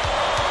 2.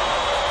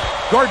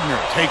 Gardner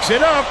takes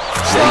it up.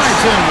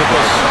 Slides in with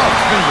a soft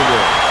finger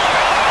roll.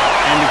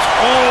 And it's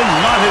all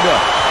knotted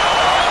up.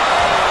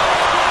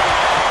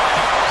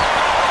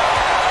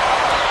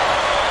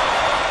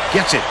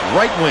 Gets it,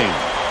 right wing.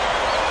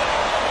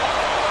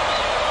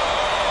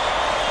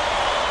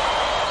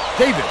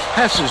 Davis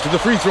passes to the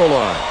free throw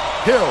line.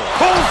 Hill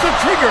pulls the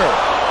trigger.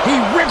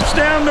 He rips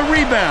down the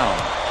rebound.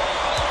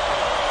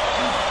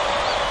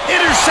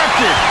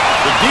 Intercepted.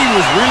 The D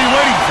was really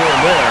waiting for him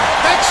there.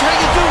 That's how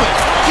you do it.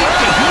 Keep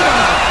the heat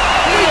on.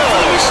 Wait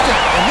for the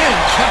step and then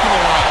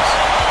capitalize.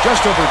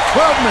 Just over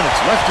 12 minutes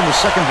left in the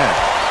second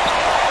half.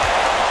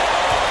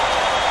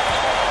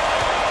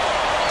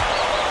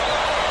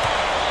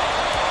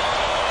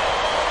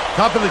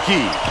 Top of the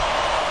key.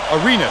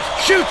 Arenas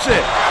shoots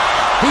it.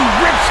 He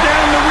rips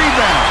down the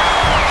rebound.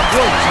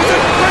 Woods with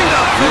a great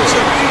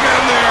offensive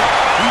rebound there.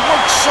 He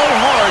worked so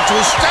hard to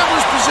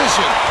establish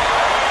position.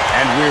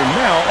 And we're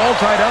now all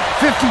tied up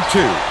 52.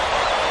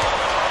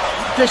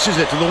 Dishes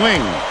it to the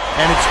wing,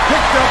 and it's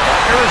picked up by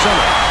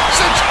Arizona.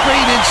 Such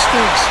great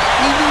instincts.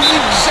 He knew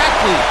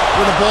exactly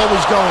where the ball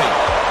was going.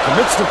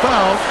 Commits the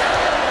foul.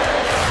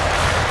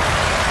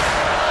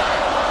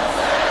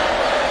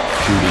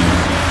 Shooting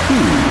 2.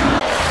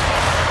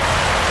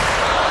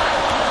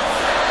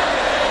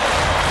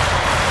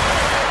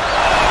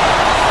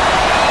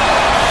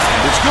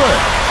 And it's good.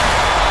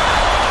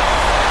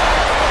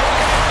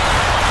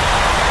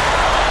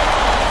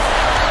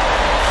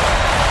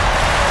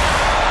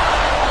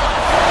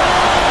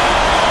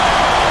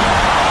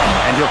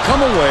 And he'll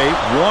come away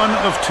 1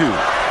 of 2.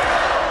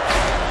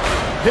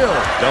 Hill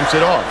dumps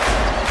it off.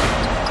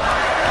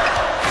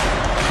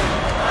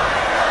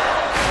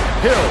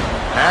 Hill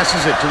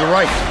passes it to the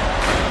right.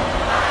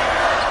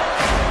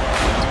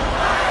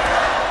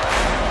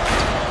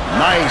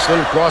 Nice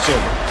little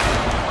crossover.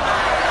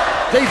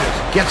 Davis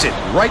gets it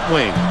right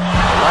wing.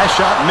 The last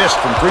shot missed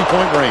from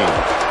three-point range.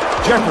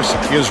 Jefferson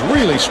is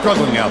really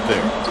struggling out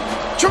there.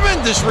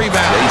 Tremendous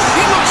rebound.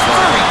 He looks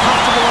very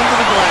comfortable under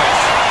the glass.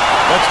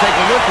 Let's take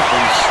a look at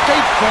the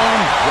State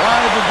Farm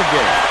drive of the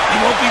game. He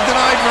won't be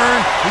denied,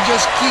 Vern. He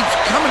just keeps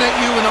coming at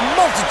you in a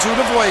multitude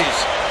of ways.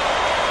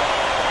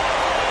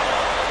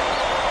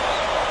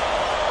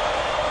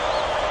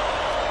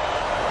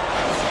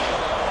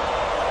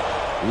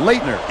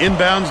 Leitner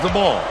inbounds the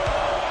ball.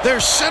 They're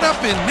set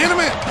up in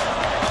minute.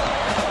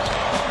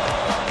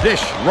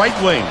 Dish right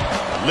wing.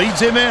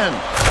 Leads him in.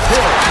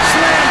 Hill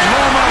slams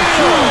home a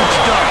huge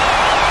dunk.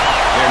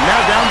 They're now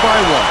down by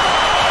 1.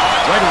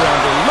 Right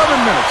around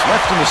 11 minutes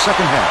left in the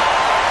second half.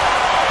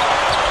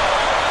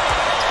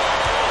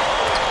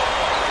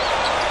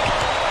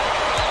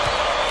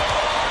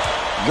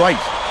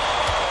 Right.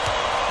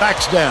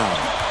 Backs down.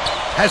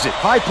 Has it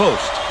high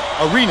post.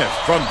 Arenas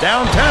from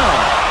downtown.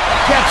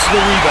 Gets the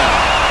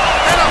rebound.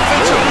 That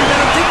offensive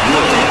rebound didn't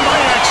come to him by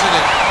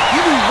accident. He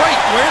knew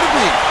right where to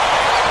be.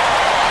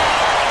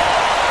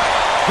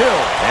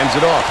 Hill hands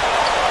it off.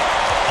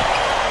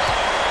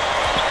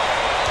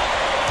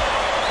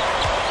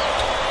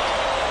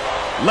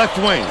 Left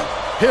wing.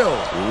 Hill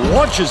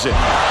launches it.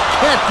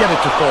 Can't get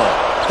it to fall.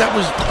 That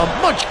was a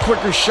much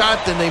quicker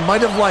shot than they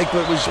might have liked,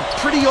 but it was a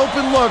pretty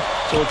open look,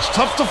 so it's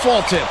tough to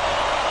fault him.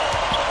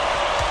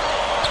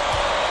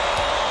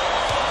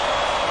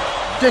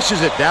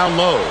 Dishes it down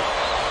low.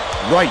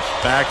 Right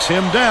backs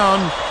him down.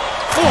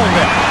 Full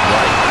net.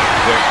 Right.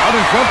 They're out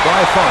in front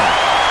by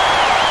 5.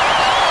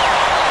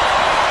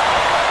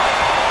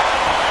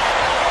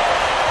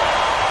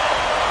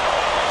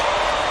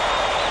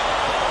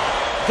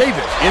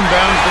 Davis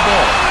inbounds the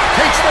ball.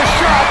 Takes the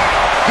shot.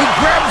 He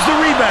grabs the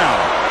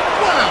rebound.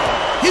 Wow.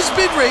 His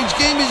mid-range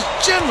game is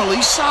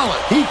generally solid.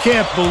 He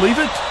can't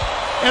believe it,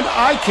 and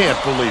I can't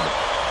believe it.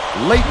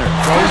 Leitner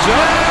throws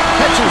up,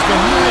 catches the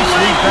nice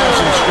lead pass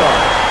in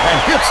stride, and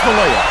hits the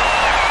layup.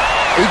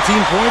 18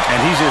 points, and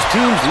he's his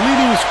team's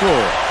leading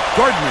scorer.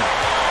 Gardner.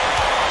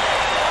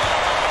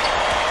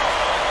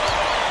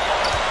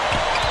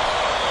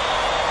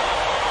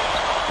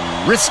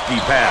 Risky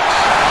pass.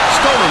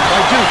 Stolen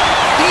by Duke.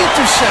 The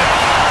intercept.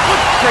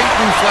 What great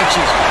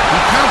reflexes. He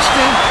pounced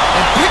in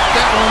and picked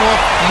that one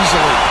off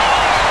easily.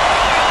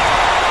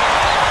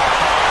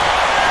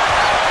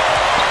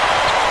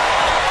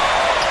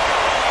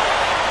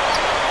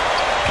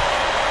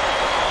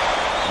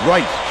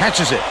 Right,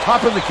 catches it,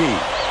 top of the key.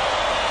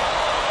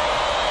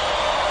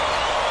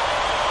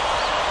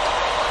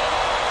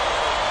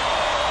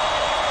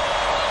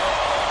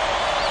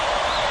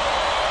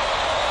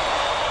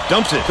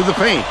 Dumps it to the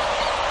paint.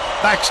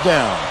 Backs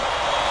down.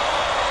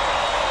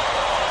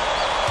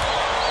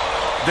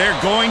 They're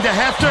going to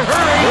have to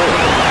hurry.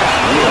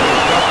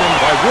 Got them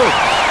by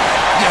Woods.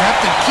 You have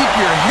to keep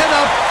your head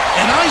up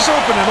and eyes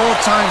open at all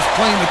times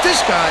playing with this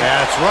guy.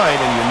 That's right,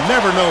 and you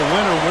never know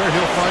when or where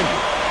he'll find you.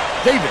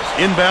 Davis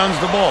inbounds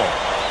the ball.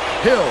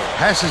 Hill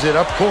passes it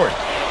up court.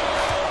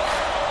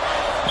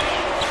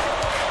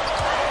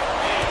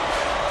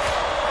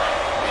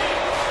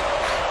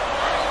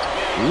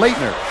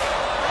 Leitner.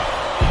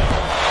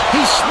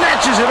 He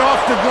snatches it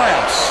off the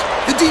glass.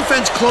 The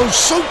defense closed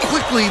so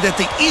quickly that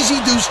the easy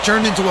deuce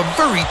turned into a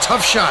very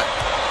tough shot.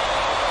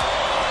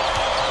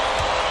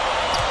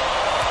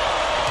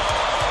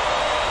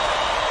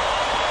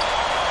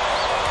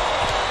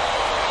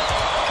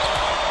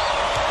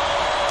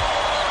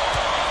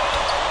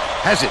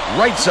 Has it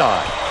right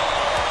side.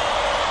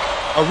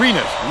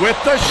 Arenas with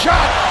the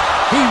shot.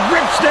 He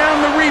rips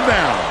down the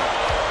rebound.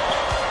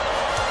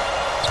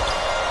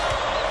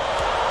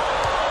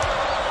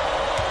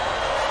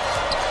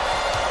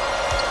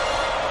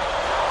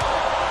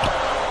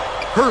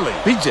 Hurley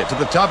beats it to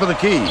the top of the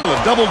key.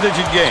 A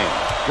double-digit game.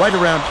 Right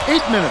around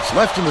 8 minutes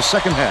left in the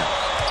second half.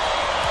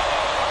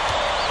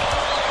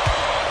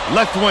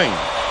 Left wing.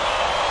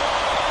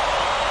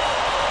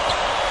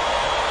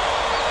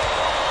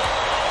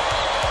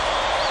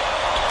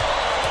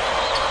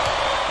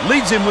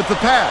 Leads him with the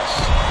pass.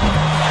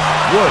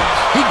 Woods.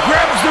 He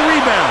grabs the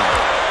rebound.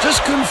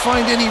 Just couldn't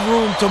find any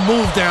room to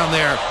move down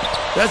there.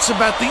 That's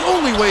about the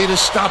only way to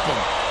stop him.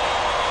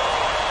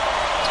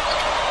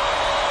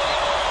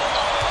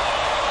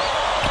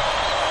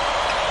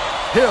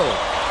 Hill.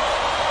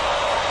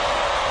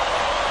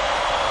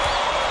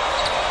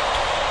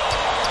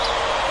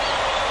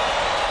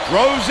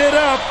 Throws it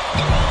up.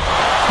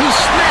 He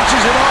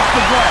snatches it off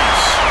the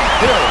glass.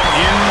 Hill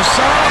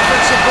inside.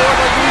 Offensive board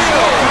like he's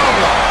no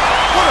problem.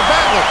 What a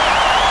battle.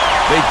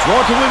 They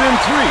draw to within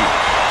 3.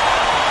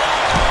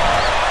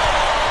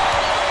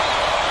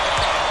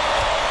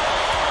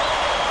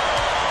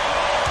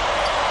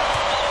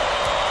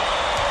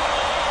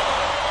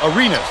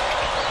 Arenas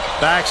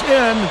backs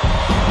in.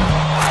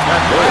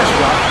 That last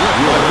shot.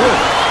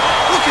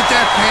 Look at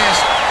that pass.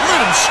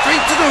 Led him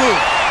straight to the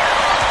hoop.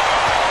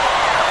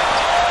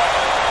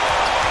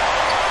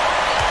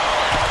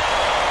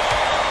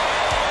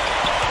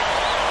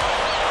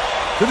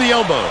 To the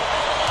elbow.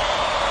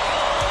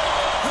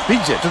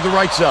 Beats it to the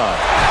right side.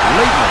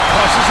 Leighton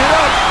tosses it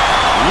up.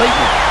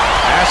 Leighton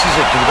passes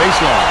it to the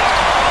baseline.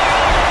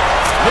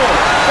 Hill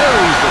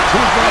buries the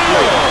two-drop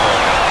Leighton.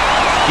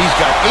 He's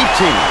got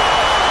 18.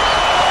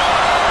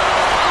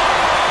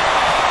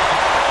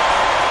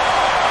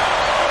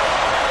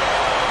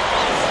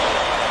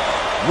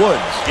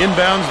 Woods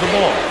inbounds the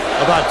ball.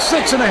 About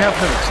 6.5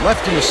 minutes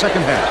left in the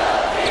second half.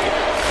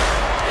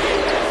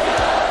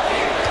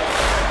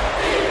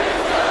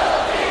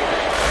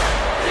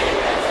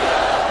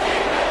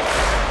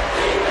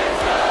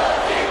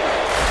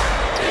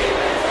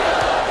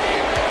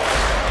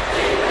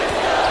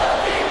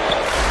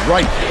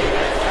 Right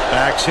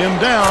backs him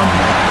down.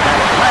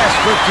 That last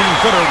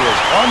 13-footer was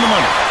on the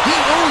money. He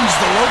owns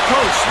the low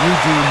post. You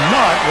do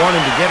not want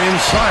him to get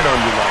inside on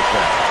you like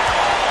that.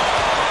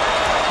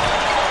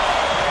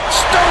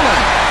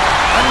 Stolen.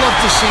 I'd love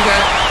to see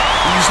that.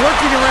 He was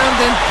lurking around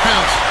and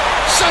pounced.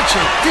 Such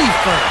a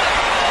defense.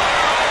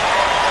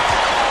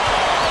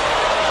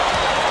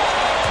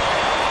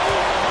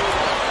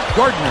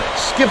 Gardner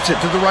skips it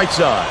to the right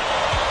side.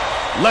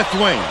 Left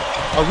wing.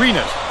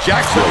 Arenas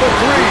jacks up a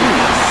 3.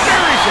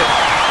 Buries it.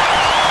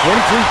 23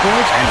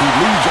 points, and he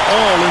leads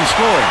all in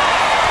scoring.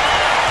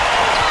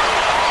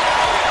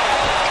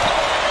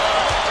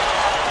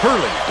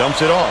 Hurley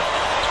dumps it off.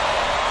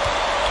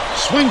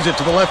 Swings it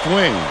to the left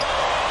wing.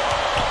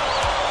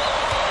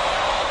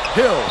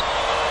 Hill.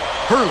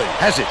 Hurley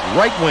has it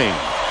right wing.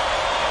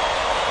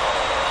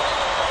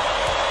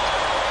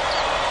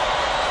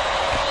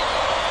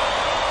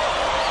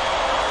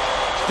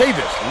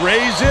 Davis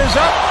raises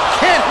up.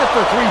 Can't hit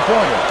the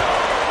three-pointer.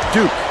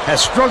 Duke has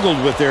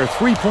struggled with their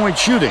three-point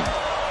shooting.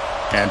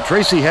 And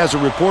Tracy has a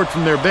report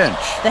from their bench.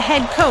 The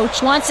head coach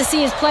wants to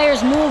see his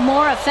players move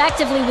more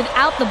effectively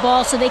without the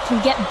ball so they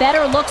can get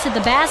better looks at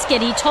the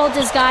basket. He told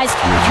his guys, if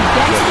you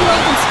get to the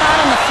open spot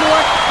on the floor,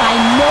 I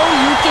know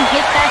you can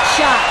hit that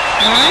shot.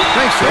 All right?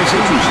 Thanks,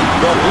 Tracy.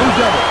 The Blue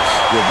Devils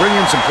will bring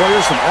in some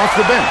players from off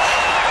the bench.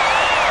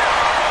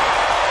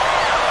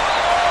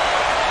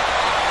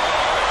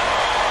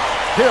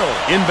 Hill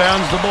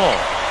inbounds the ball.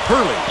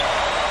 Hurley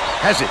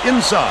has it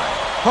inside.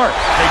 Hart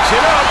takes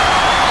it up.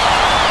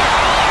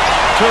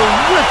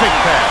 Terrific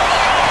pass.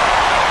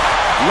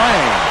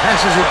 Lang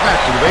passes it back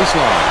to the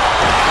baseline.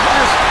 The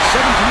last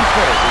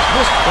 17-footer was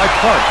missed by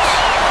Parks.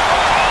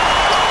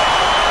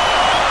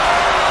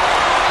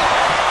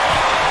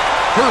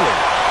 Hurley.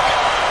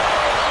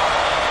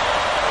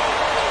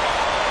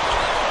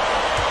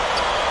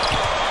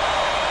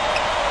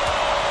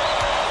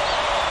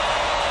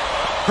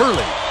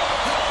 Hurley.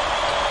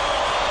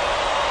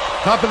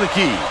 Top of the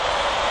key.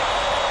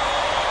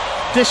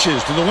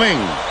 Dishes to the wing.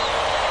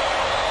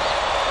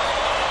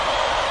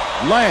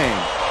 Lang.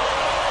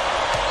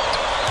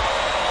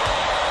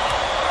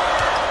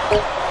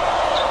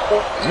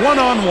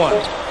 One-on-one.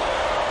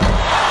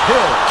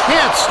 Hill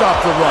can't stop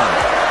the run.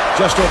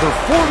 Just over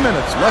 4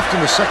 minutes left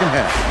in the second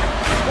half.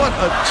 What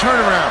a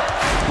turnaround.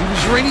 He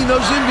was reining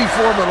those in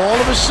before, but all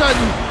of a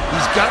sudden,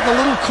 he's gotten a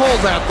little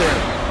cold out there.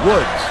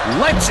 Woods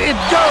lets it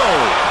go.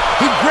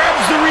 He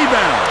grabs the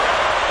rebound.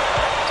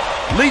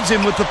 Leads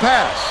him with the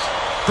pass.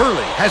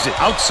 Hurley has it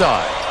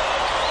outside.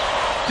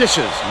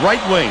 Dishes right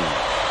wing.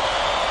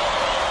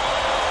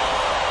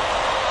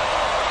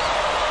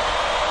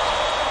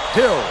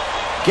 Hill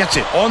gets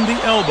it on the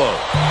elbow.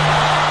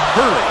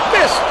 Hurley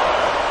missed.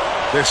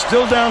 They're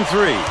still down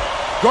 3.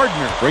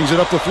 Gardner brings it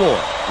up the floor.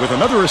 With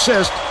another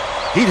assist,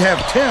 he'd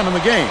have 10 in the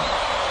game.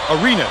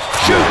 Arenas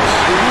shoots.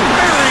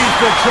 Buries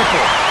the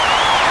triple.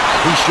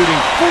 He's shooting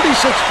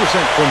 46%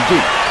 from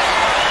deep.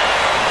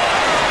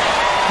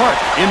 Hart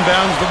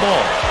inbounds the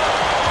ball.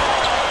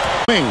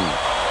 Wing.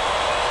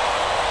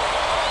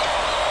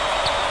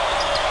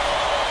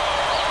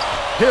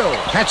 Hill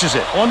catches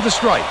it on the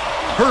strike.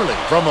 Hurley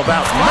from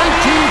about 19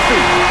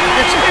 feet.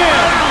 It's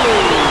in!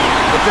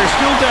 But they're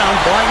still down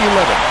by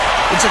 11.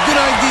 It's a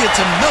good idea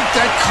to milk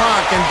that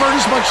clock and burn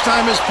as much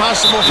time as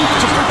possible to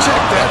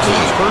protect that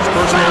lead. First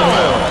personal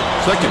foul.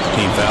 Second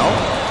team foul.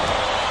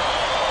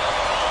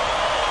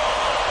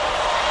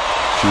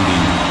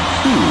 Shooting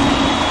 2.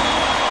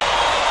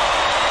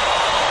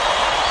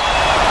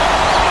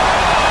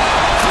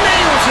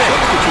 Nails it!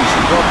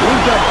 Substitution. The Blue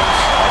Devils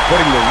are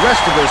putting the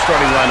rest of their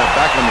starting lineup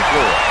back on the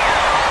floor.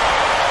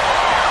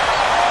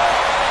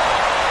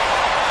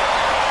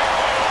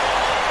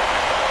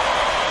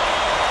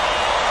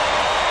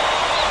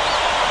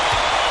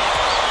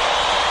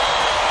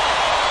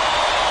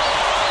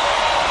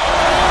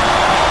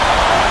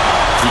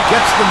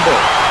 Gets them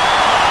both.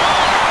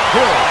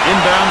 Hill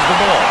inbounds the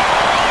ball.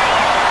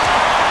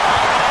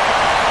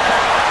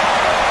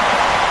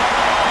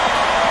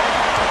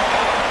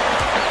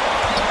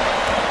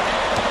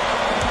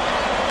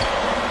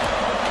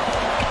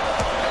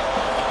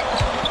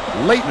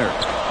 Leitner.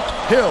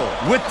 Hill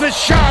with the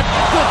shot.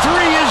 The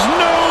three is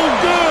no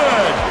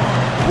good.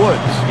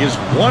 Woods is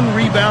one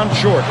rebound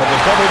short of a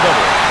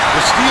double-double.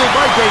 The steal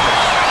by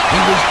Davis. He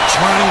was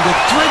trying to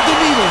thread the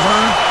needle,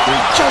 Vern. There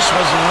just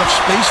wasn't enough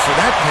space for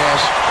that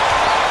pass.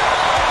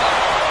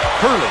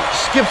 Hurley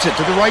skips it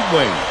to the right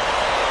wing.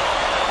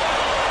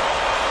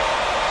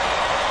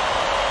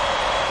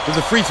 To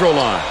the free throw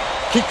line.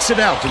 Kicks it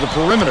out to the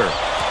perimeter.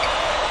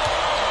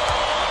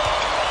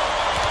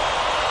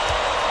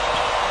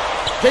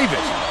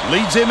 Davis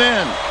leads him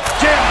in.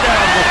 Jammed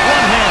down with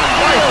one hand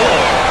by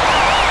Hill.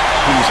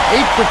 He's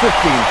 8 for 15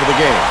 for the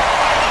game.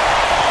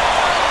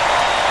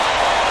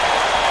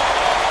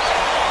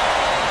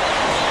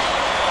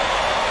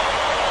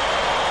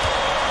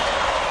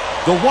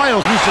 The Wild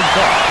Houston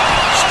caught.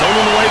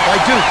 Stolen away by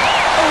Duke.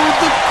 Oh,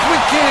 the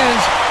quick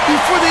hands.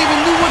 Before they even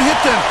knew what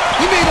hit them,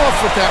 he made off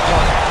with that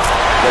one.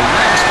 The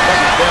last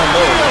bucket down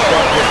low was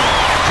brought in.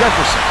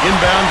 Jefferson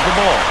inbounds the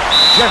ball.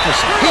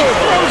 Jefferson, he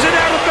throws it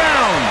out of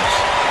bounds.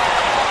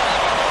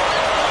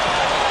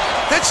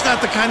 That's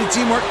not the kind of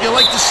teamwork you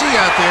like to see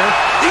out there.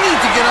 They need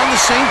to get on the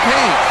same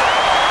page.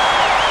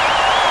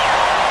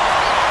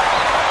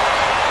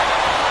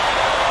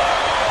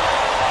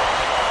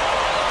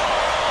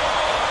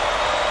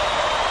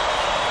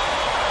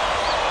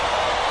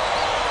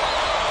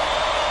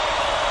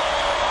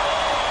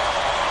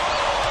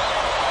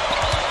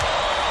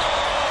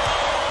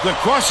 The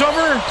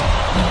crossover.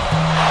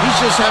 He's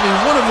just having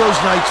one of those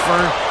nights,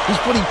 Vern. He's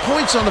putting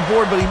points on the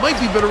board, but he might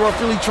be better off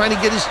really trying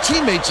to get his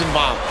teammates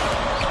involved.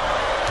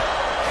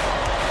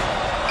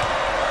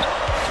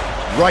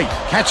 Wright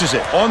catches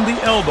it on the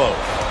elbow.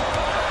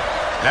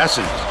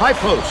 Passes. High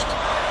post.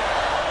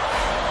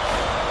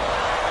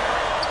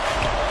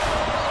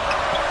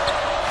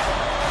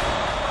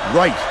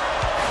 Wright.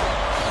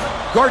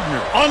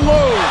 Gardner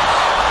unloads.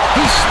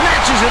 He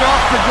snatches it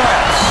off the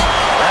glass.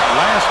 That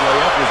last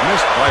layup was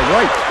missed by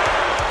Wright.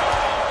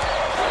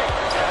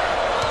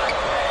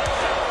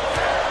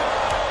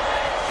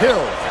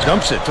 Hill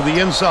dumps it to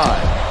the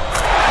inside.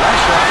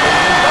 Last shot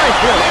by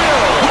Hill.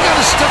 He got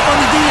a step on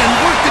the D and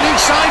worked it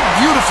inside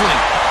beautifully.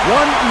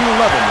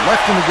 1:11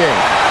 left in the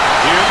game.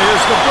 Here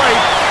is the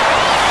break.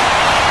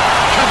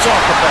 Cuts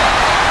off the pass.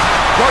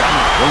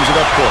 Gardner brings it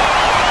up court.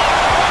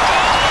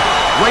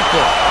 Right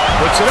foot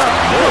puts it up.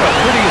 What a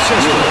pretty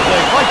assist to the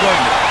play by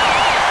Gardner.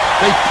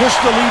 They push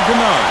the lead to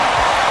 9.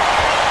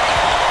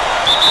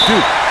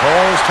 Duke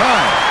calls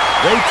time.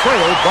 They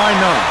trail by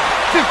 9.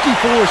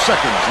 54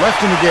 seconds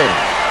left in the game.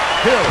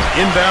 Hill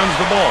inbounds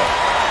the ball.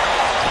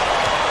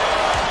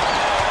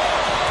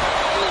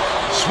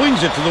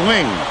 Swings it to the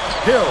wing.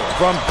 Hill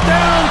from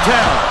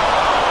downtown.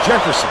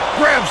 Jefferson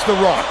grabs the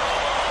rock.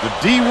 The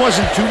D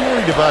wasn't too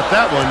worried about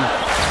that one.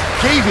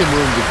 Gave him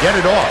room to get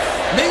it off.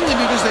 Mainly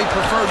because they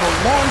prefer the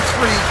long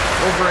three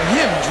over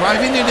him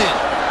driving it in.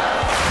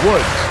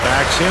 Woods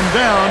backs him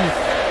down.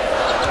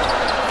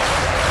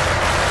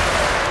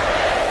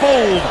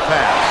 Bold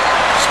pass.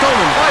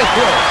 Stolen by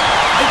Hill.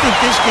 I think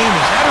this game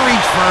is out of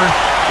reach, Vern.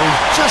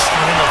 There's just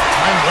not enough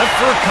time left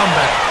for a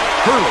comeback.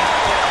 Hurley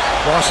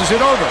crosses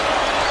it over.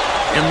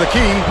 In the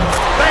key.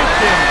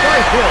 Banked in by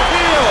Hill.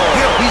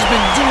 Hill, he's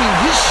been doing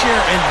his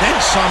share and then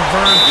some,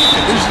 Vern.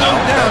 There's no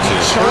doubt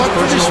he'll show up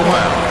for this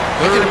one.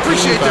 I can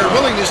appreciate their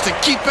willingness to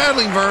keep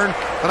battling, Vern,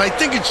 but I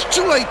think it's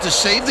too late to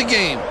save the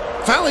game.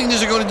 Fouling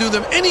isn't going to do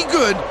them any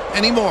good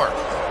anymore.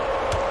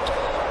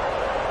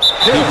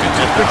 Hill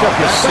has picked up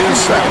his second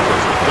foul.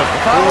 The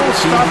foul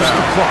stops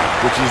the clock,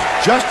 which is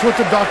just what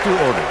the doctor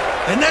ordered.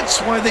 And that's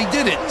why they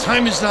did it.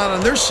 Time is not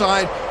on their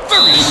side.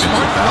 Very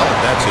smart.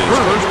 That's his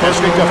Has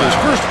picked up his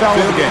first foul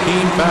of the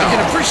game. I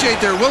can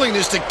appreciate their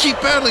willingness to keep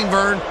battling,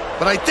 Vern,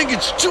 but I think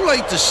it's too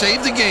late to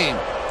save the game.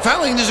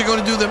 Fouling isn't going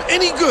to do them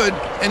any good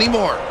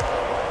anymore.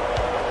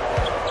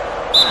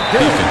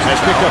 Hill has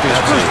picked up his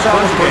first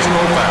foul of the game.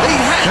 They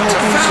had to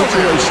foul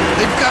him.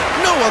 They've got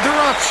no other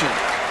option.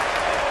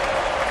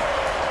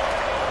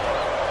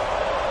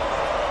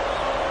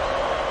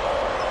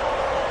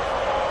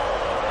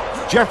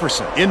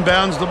 Jefferson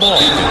inbounds the ball.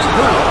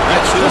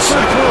 That's the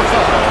second for a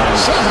foul.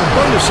 Second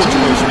bonus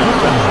situation on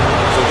that.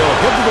 So they'll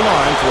head to the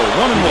line for a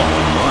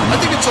 1-and-1. I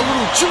think it's a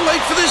little too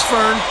late for this,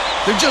 Vern.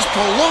 They're just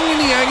prolonging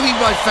the agony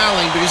by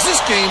fouling because this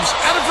game's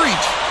out of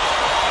reach.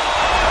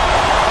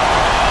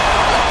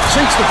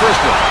 Sinks the first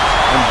one,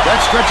 and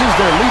that stretches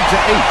their lead to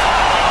 8.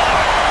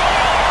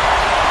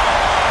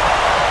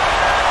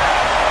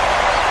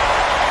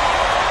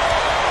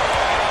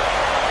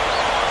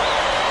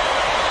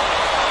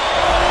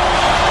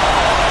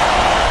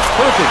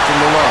 Perfect from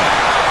the line,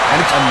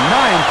 and it's a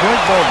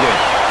 9-point ball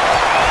game.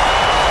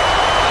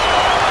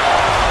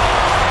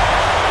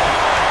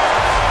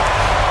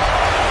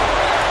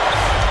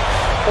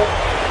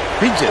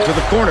 Beats it to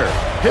the corner.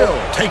 Hill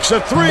takes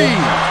a 3,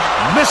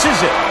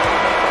 misses it.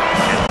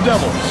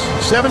 Devils,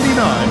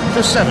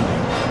 79-70.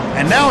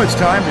 And now it's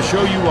time to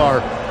show you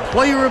our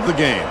player of the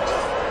game.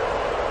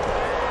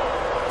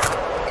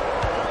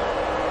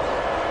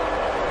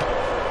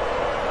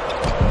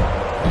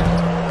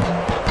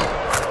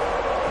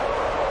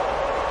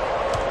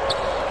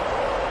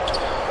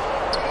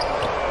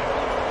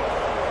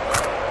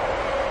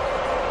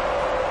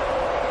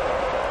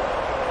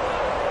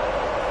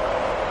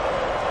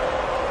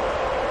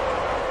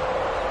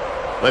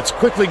 Let's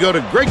quickly go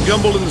to Greg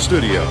Gumbel in the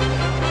studio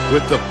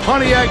with the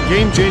Pontiac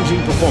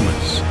game-changing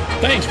performance.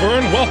 Thanks,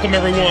 Vern. Welcome,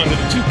 everyone, to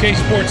the 2K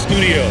Sports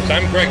Studios.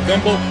 I'm Greg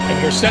Gumbel,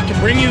 and we're set to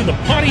bring you the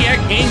Pontiac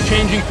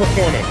game-changing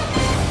performance.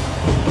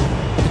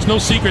 It's no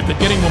secret that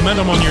getting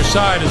momentum on your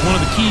side is one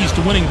of the keys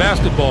to winning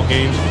basketball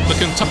games. The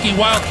Kentucky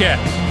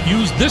Wildcats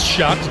used this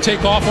shot to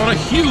take off on a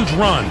huge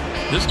run.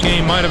 This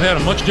game might have had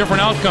a much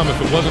different outcome if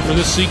it wasn't for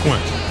this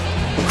sequence.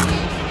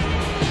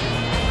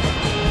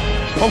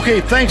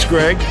 Okay, thanks,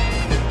 Greg.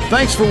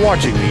 Thanks for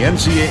watching the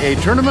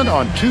NCAA tournament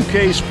on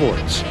 2K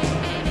Sports.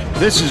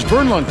 This is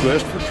Vern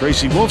Lundquist for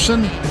Tracy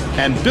Wolfson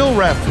and Bill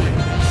Raftery.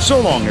 So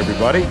long,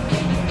 everybody.